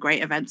obviously all the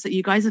great events that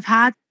you guys have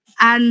had.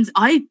 And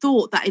I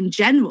thought that in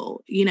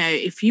general,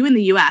 if you in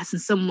the US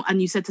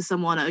and you said to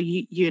someone, oh,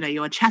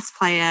 you're a chess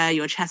player,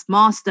 you're a chess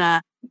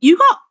master, you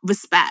got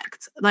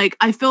respect. Like,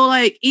 I feel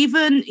like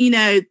even,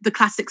 the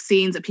classic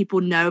scenes that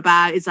people know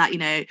about is that,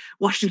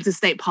 Washington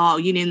State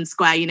Park, Union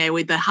Square,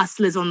 with the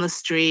hustlers on the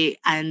street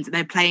and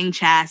they're playing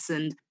chess,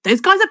 and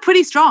those guys are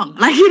pretty strong.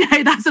 Like,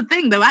 that's the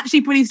thing. They're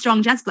actually pretty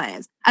strong chess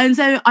players. And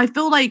so I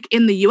feel like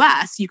in the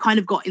US, you kind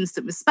of got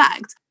instant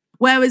respect.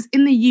 Whereas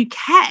in the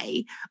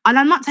UK, and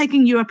I'm not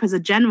taking Europe as a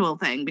general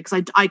thing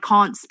because I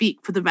can't speak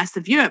for the rest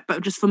of Europe,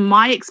 but just from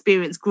my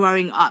experience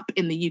growing up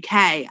in the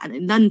UK and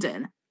in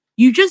London,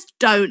 you just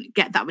don't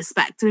get that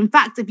respect. And in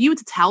fact, if you were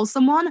to tell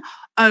someone,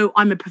 oh,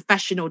 I'm a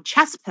professional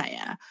chess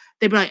player,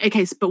 they'd be like,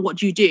 okay, but what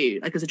do you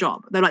do like as a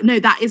job? They're like, no,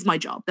 that is my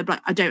job. They'd be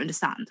like, I don't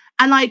understand.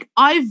 And like,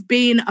 I've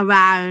been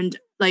around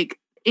like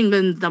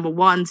England number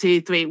 1, 2,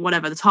 3,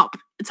 whatever, the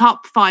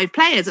top 5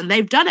 players, and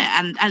they've done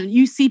it. And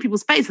you see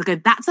people's face, like, oh,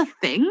 that's a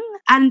thing.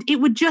 And it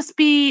would just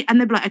be, and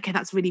they'd be like, okay,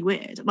 that's really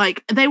weird.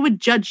 Like, they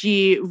would judge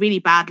you really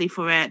badly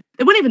for it.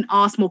 They wouldn't even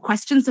ask more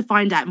questions to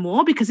find out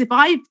more, because if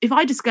I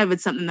discovered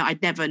something that I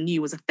never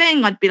knew was a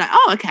thing, I'd be like,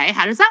 oh, okay,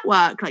 how does that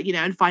work? Like,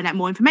 and find out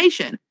more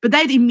information. But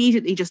they'd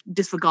immediately just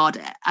disregard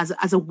it as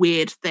a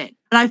weird thing.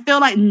 And I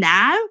feel like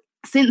now,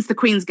 since the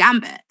Queen's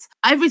Gambit,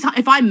 every time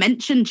if I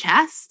mention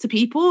chess to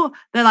people,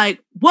 they're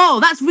like, whoa,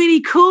 that's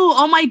really cool.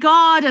 Oh my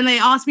God. And they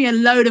ask me a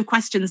load of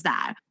questions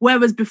now.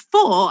 Whereas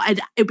before,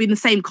 it'd be in the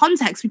same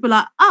context. People are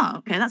like, oh,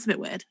 okay, that's a bit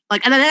weird.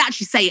 Like, and then they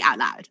actually say it out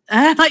loud.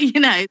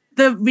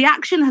 The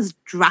reaction has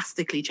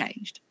drastically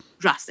changed.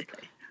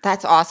 Drastically.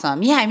 That's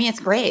awesome. Yeah, I mean, it's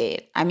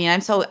great. I mean,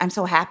 I'm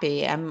so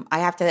happy. I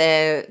have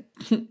to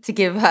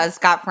give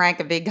Scott Frank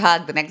a big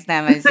hug the next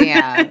time I see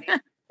him.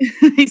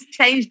 He's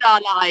changed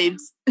our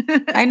lives.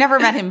 I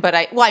never met him, but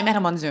I met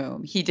him on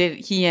Zoom.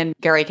 He and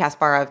Gary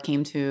Kasparov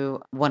came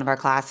to one of our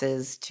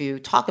classes to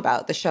talk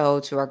about the show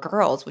to our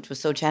girls, which was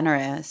so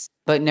generous.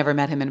 but never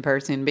met him in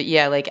person. But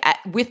yeah, like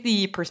with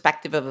the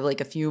perspective of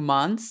like a few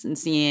months and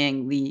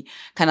seeing the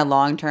kind of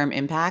long-term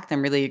impact,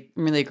 I'm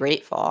really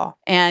grateful.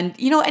 And,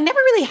 you know, I never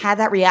really had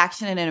that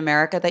reaction in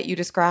America that you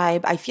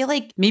describe. I feel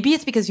like maybe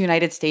it's because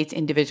United States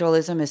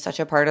individualism is such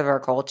a part of our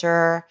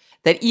culture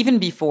that even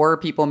before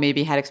people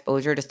maybe had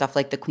exposure to stuff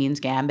like the Queen's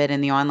Gambit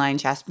and the online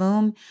chess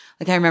boom,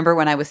 like I remember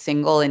when I was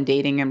single and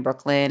dating in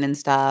Brooklyn and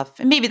stuff,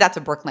 and maybe that's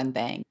a Brooklyn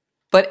thing,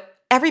 but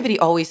everybody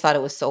always thought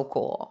it was so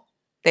cool.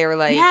 They were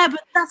like, yeah, but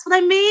that's what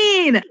I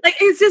mean. Like,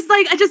 it's just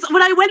like,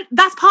 when I went,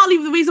 that's partly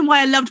the reason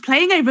why I loved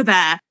playing over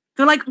there.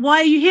 They're like, why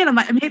are you here? And I'm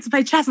like, I'm here to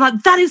play chess. I'm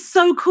like, that is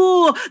so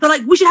cool. They're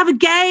like, we should have a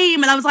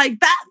game. And I was like,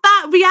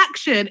 that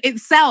reaction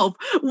itself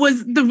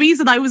was the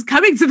reason I was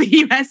coming to the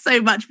US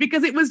so much,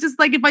 because it was just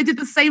like, if I did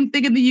the same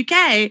thing in the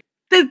UK,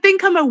 they'd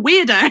think I'm a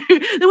weirdo.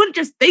 They wouldn't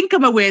just think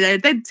I'm a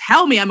weirdo. They'd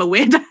tell me I'm a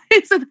weirdo.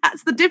 So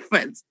that's the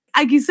difference.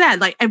 Like you said,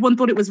 like everyone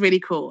thought it was really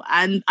cool.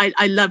 And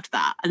I loved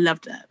that. I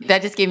loved it.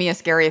 that just gave me a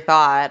scary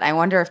thought. I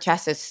wonder if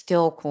chess is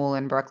still cool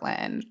in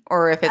Brooklyn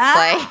or if it's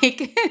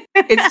like,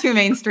 it's too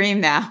mainstream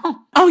now.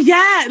 Oh,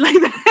 yeah. Like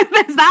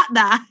there's that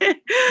now.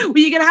 Well,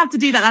 you're going to have to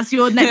do that. That's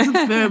your next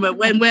experiment.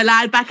 When we're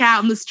allowed back out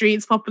on the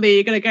streets properly,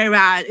 you're going to go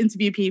around,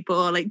 interview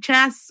people like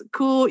chess,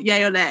 cool,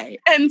 yay or nay,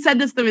 and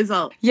send us the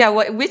result. Yeah.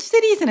 Which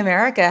cities in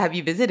America have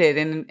you visited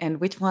and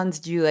which ones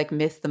do you like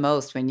miss the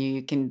most when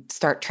you can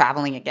start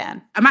traveling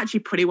again? I'm actually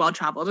pretty well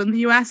traveled in the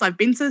US. I've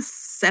been to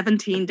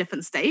 17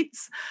 different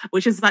states,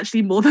 which is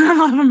actually more than a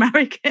lot of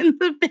Americans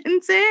have been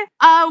to.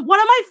 One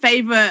of my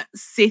favorite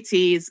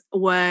cities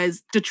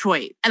was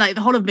Detroit. And like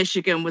the whole of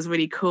Michigan was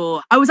really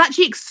cool. I was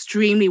actually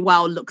extremely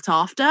well looked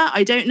after.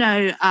 I don't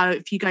know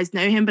if you guys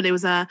know him, but it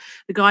was the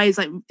guy who's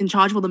like in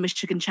charge of all the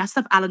Michigan chess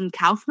stuff, Alan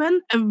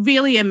Kaufman, a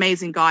really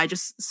amazing guy.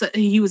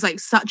 He was like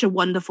such a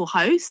wonderful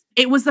host.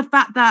 It was the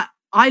fact that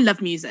I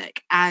love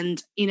music,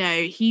 and you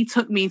know, he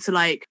took me to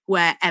like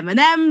where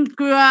Eminem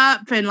grew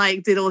up and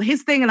like did all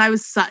his thing, and I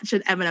was such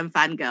an Eminem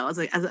fangirl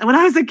when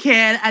I was a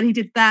kid. And he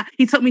did that.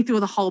 He took me through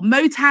the whole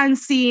Motown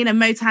scene, and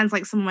Motown's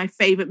like some of my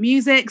favorite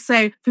music.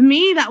 So for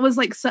me, that was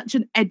like such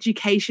an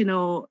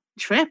educational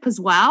trip as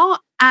well.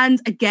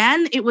 And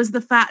again, it was the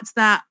fact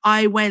that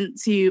I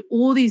went to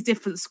all these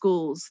different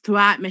schools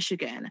throughout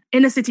Michigan,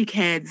 inner city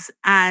kids,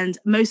 and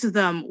most of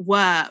them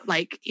were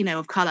like, you know,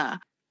 of color,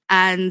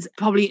 and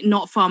probably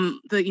not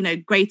from the, you know,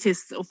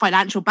 greatest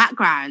financial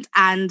background.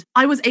 And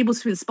I was able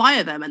to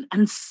inspire them.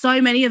 And so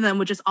many of them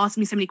were just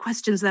asking me so many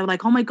questions. They were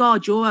like, oh my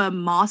God, you're a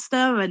master.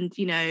 And,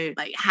 you know,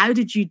 like, how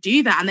did you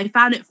do that? And they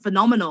found it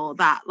phenomenal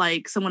that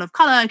like someone of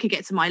color could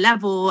get to my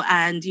level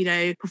and, you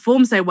know,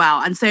 perform so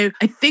well. And so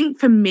I think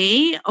for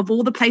me, of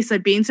all the places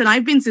I've been to, and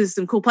I've been to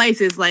some cool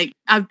places, like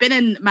I've been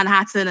in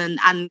Manhattan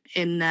and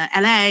in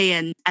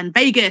LA and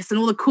Vegas and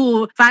all the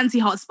cool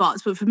fancy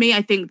hotspots. But for me,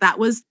 I think that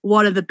was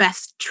one of the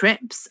best trips.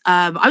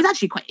 I was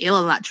actually quite ill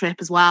on that trip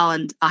as well,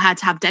 and I had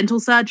to have dental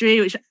surgery,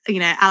 which, you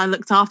know, Alan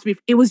looked after me.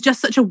 It was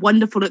just such a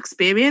wonderful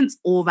experience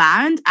all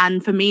round,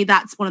 and for me,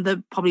 that's one of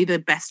the probably the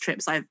best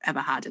trips I've ever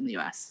had in the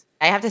US.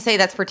 I have to say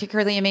that's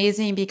particularly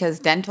amazing because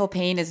dental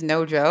pain is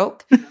no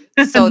joke.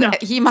 So No.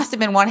 he must have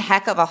been one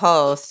heck of a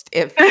host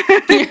if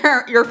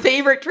your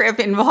favorite trip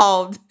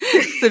involved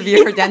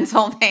severe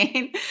dental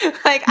pain.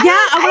 Like,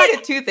 I had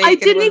a toothache. I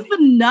didn't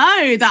even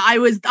know that I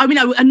was, I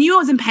knew I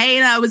was in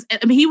pain.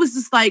 He was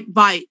just like,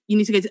 right, you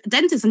need to go to a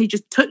dentist. And he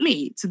just took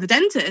me to the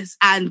dentist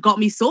and got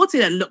me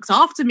sorted and looked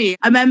after me.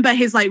 I remember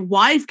his like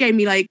wife gave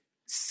me like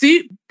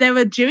soup. They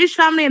were a Jewish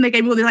family and they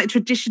gave me all these like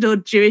traditional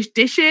Jewish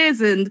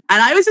dishes, and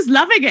I was just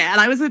loving it. And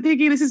I was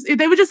thinking,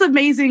 they were just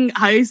amazing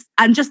hosts,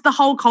 and just the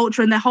whole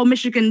culture and the whole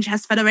Michigan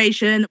Chess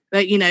Federation,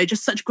 but you know,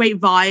 just such great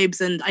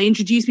vibes. And I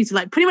introduced me to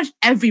like pretty much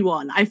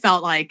everyone, I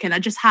felt like, and I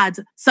just had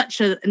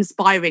such an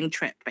inspiring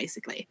trip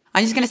basically.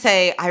 I'm just going to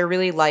say, I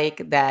really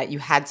like that you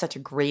had such a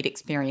great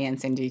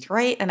experience in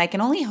Detroit, and I can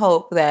only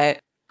hope that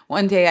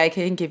one day I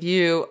can give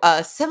you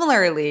a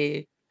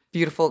similarly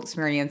beautiful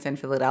experience in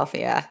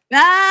Philadelphia.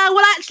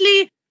 Well,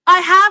 actually, I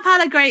have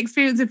had a great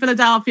experience in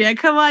Philadelphia.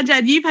 Come on,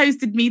 Jen, you've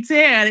hosted me too,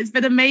 and it's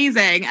been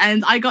amazing.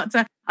 And I got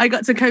to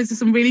go to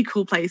some really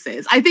cool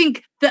places. I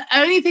think the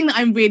only thing that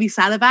I'm really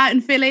sad about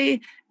in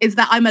Philly is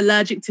that I'm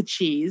allergic to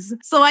cheese.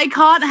 So I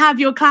can't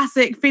have your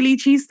classic Philly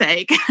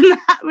cheesesteak. And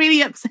that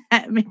really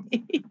upset me.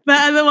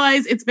 But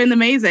otherwise, it's been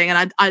amazing.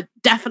 And I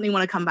definitely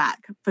want to come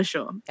back for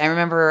sure. I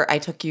remember I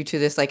took you to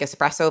this like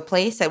espresso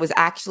place that was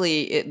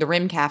actually the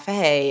Rim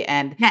Cafe.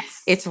 And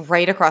yes, it's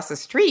right across the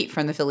street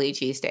from the Philly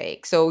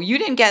cheesesteak. So you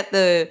didn't get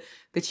the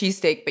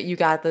cheesesteak, but you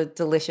got the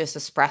delicious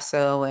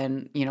espresso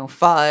and, you know,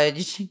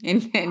 fudge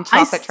and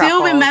chocolate truffles. I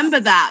still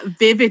remember that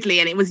vividly,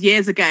 and it was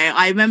years ago.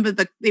 I remember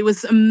it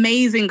was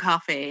amazing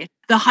coffee.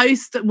 The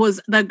host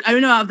the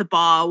owner of the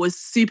bar was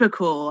super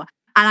cool.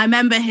 And I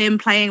remember him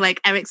playing like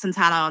Eric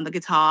Santana on the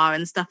guitar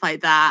and stuff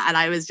like that. And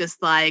I was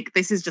just like,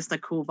 this is just a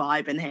cool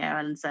vibe in here.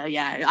 And so,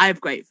 yeah, I have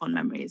great fond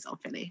memories of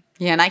Philly.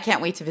 Yeah, and I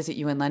can't wait to visit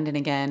you in London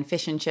again.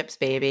 Fish and chips,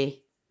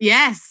 baby.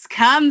 Yes,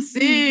 come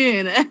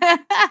soon.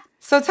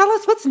 So tell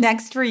us what's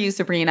next for you,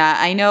 Sabrina.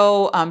 I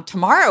know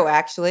tomorrow,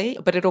 actually,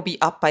 but it'll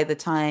be up by the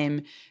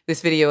time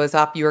this video is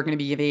up. You are going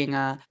to be giving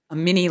a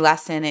mini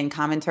lesson and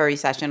commentary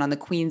session on the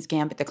Queen's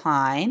Gambit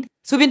Declined.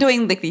 So we've been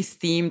doing like these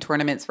theme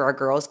tournaments for our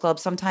girls' club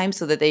sometimes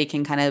so that they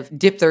can kind of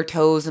dip their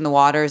toes in the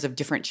waters of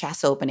different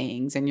chess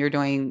openings. And you're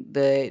doing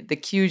the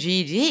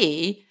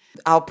QGG.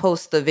 I'll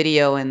post the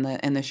video in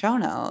the show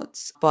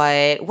notes.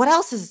 But what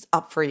else is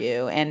up for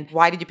you? And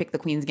why did you pick the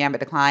Queen's Gambit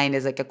Declined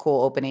as like a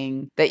cool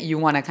opening that you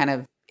want to kind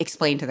of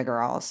explain to the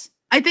girls?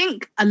 I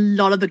think a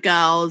lot of the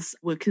girls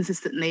were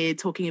consistently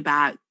talking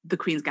about the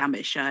Queen's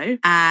Gambit show,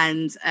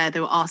 and they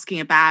were asking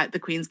about the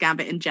Queen's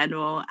Gambit in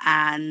general.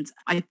 And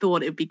I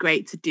thought it would be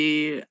great to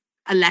do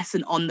a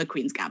lesson on the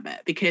Queen's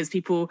Gambit because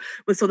people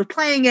were sort of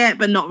playing it,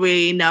 but not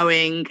really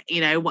knowing,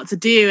 what to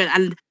do.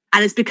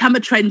 And it's become a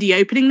trendy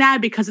opening now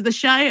because of the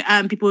show.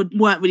 People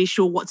weren't really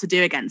sure what to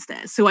do against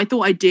it. So I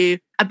thought I'd do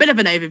a bit of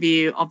an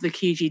overview of the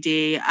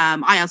QGD.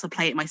 I also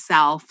play it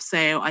myself,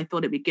 so I thought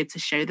it'd be good to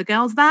show the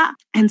girls that.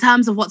 In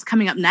terms of what's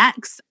coming up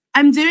next,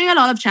 I'm doing a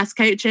lot of chess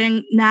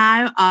coaching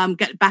now,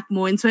 get back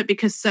more into it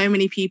because so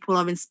many people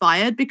are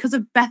inspired because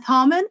of Beth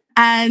Harmon.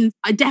 And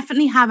I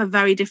definitely have a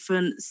very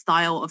different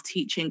style of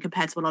teaching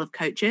compared to a lot of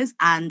coaches.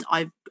 And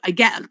I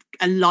get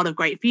a lot of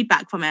great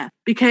feedback from it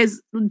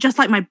because just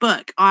like my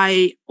book,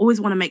 I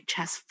always want to make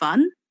chess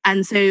fun.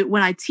 And so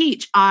when I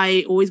teach,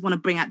 I always want to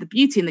bring out the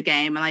beauty in the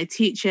game, and I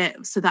teach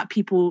it so that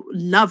people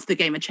love the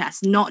game of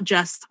chess, not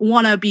just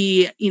want to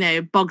be,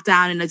 bogged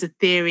down in loads of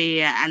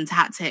theory and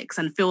tactics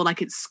and feel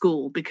like it's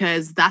school,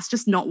 because that's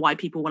just not why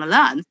people want to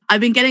learn.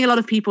 I've been getting a lot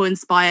of people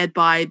inspired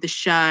by the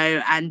show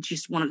and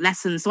just want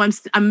lessons. So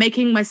I'm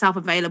making myself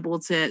available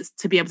to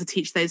be able to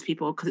teach those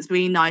people because it's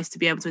really nice to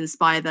be able to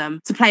inspire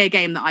them to play a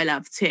game that I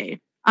love too.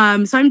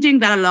 So I'm doing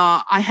that a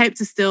lot. I hope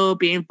to still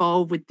be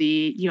involved with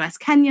the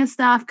US-Kenya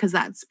stuff because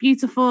that's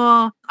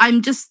beautiful.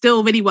 I'm just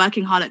still really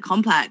working hard at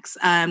Complex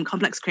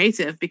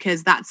Creative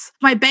because that's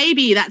my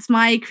baby. That's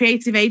my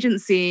creative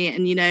agency.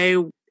 And,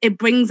 it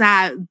brings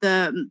out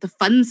the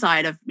fun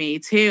side of me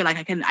too. Like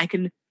I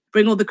can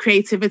bring all the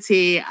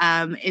creativity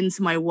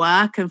into my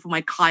work and for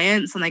my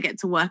clients, and I get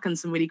to work on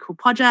some really cool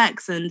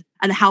projects and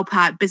help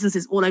out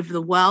businesses all over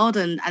the world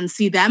and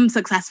see them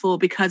successful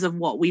because of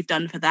what we've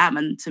done for them.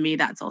 And to me,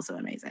 that's also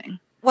amazing.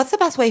 What's the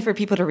best way for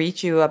people to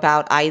reach you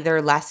about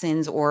either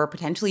lessons or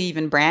potentially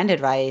even brand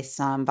advice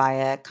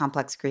via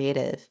Complex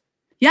Creative?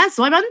 Yeah,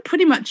 so I'm on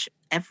pretty much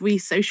every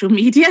social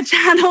media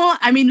channel.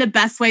 I mean, the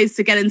best ways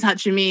to get in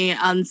touch with me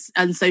on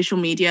social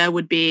media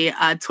would be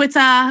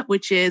Twitter,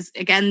 which is,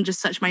 again,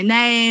 just search my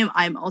name.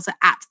 I'm also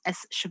at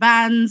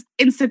 @shavans.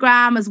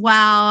 Instagram as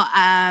well.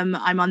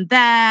 I'm on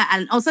there,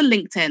 and also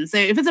LinkedIn. So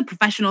if it's a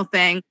professional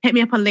thing, hit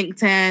me up on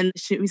LinkedIn,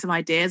 shoot me some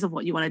ideas of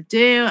what you want to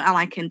do, and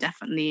I can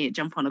definitely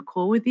jump on a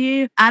call with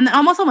you. And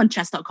I'm also on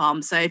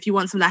chess.com. So if you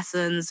want some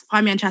lessons,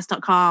 find me on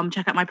chess.com,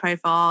 check out my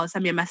profile,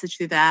 send me a message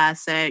through there.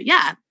 So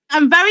yeah,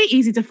 I'm very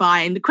easy to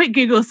find. Quick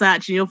Google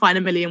search and you'll find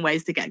a million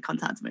ways to get in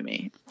contact with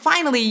me.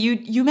 Finally,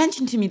 you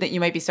mentioned to me that you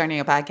might be starting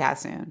a podcast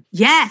soon.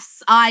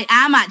 Yes, I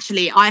am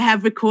actually. I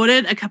have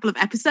recorded a couple of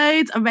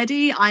episodes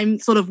already. I'm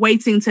sort of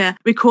waiting to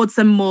record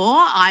some more.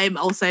 I'm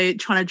also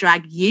trying to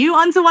drag you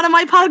onto one of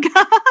my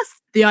podcasts.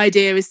 The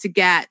idea is to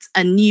get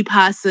a new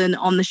person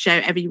on the show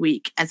every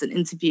week as an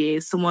interview,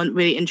 someone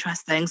really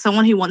interesting,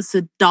 someone who wants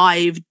to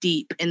dive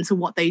deep into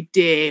what they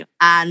do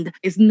and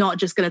is not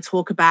just going to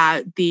talk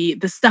about the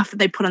stuff that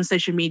they put on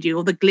social media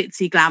or the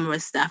glitzy,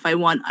 glamorous stuff. I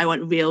want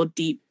real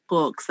deep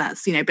talks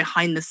that's,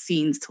 behind the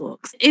scenes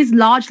talks. It's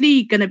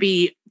largely going to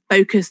be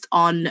focused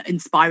on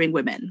inspiring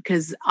women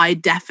because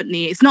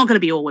it's not going to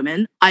be all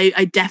women.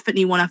 I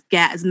definitely want to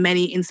get as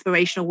many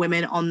inspirational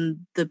women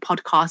on the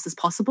podcast as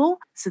possible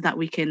so that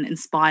we can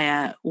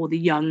inspire all the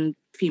young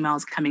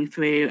females coming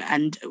through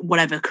and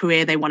whatever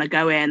career they want to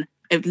go in.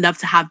 I'd love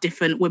to have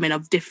different women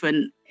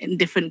in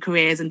different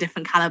careers and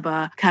different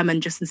caliber come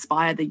and just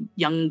inspire the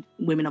young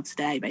women of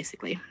today,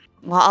 basically.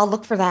 Well, I'll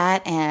look for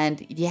that.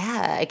 And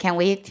yeah, I can't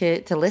wait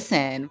to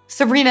listen.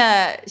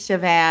 Sabrina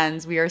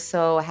Shavans, we are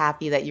so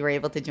happy that you were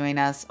able to join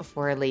us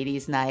for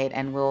Ladies Night.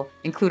 And we'll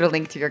include a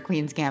link to your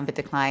Queen's Gambit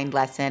Declined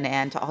lesson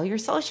and to all your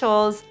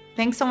socials.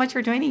 Thanks so much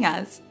for joining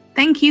us.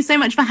 Thank you so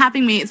much for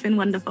having me. It's been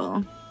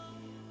wonderful.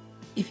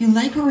 If you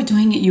like what we're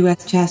doing at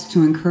US Chess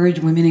to encourage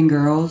women and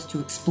girls to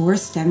explore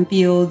STEM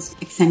fields,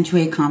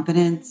 accentuate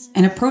competence,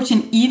 and approach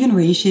an even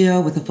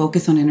ratio with a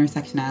focus on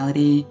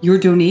intersectionality, your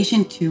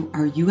donation to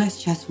our US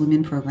Chess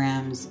Women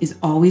programs is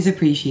always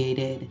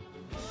appreciated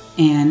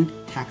and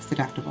tax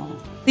deductible.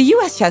 The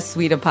US Chess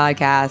suite of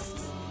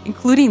podcasts,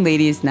 including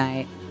Ladies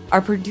Night,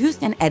 are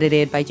produced and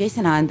edited by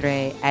Jason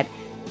Andre at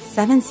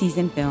 7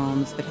 Season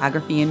Films,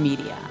 Photography and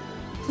Media.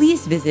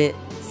 Please visit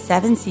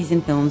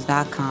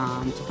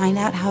 7seasonfilms.com to find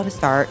out how to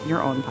start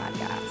your own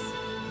podcast.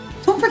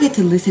 Don't forget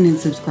to listen and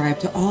subscribe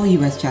to all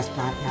US Chess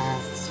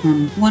podcasts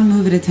from One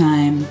Move at a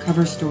Time,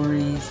 Cover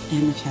Stories,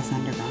 and The Chess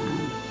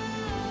Underground.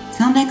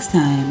 Till next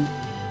time,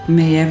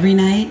 may every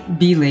night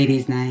be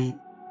Ladies' Night.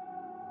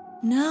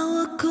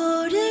 Now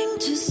according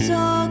to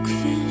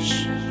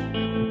Stockfish,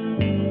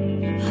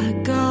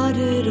 I got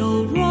it.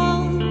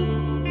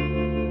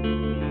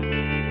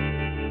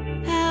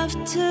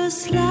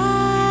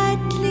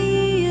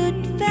 slightly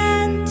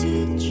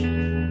advantage.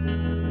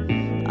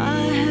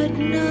 I had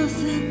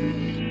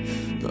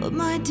nothing but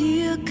my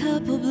dear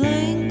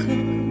Capablanca.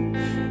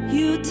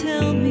 You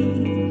tell me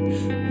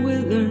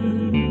we'll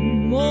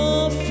learn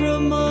more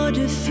from our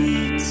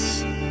defeats.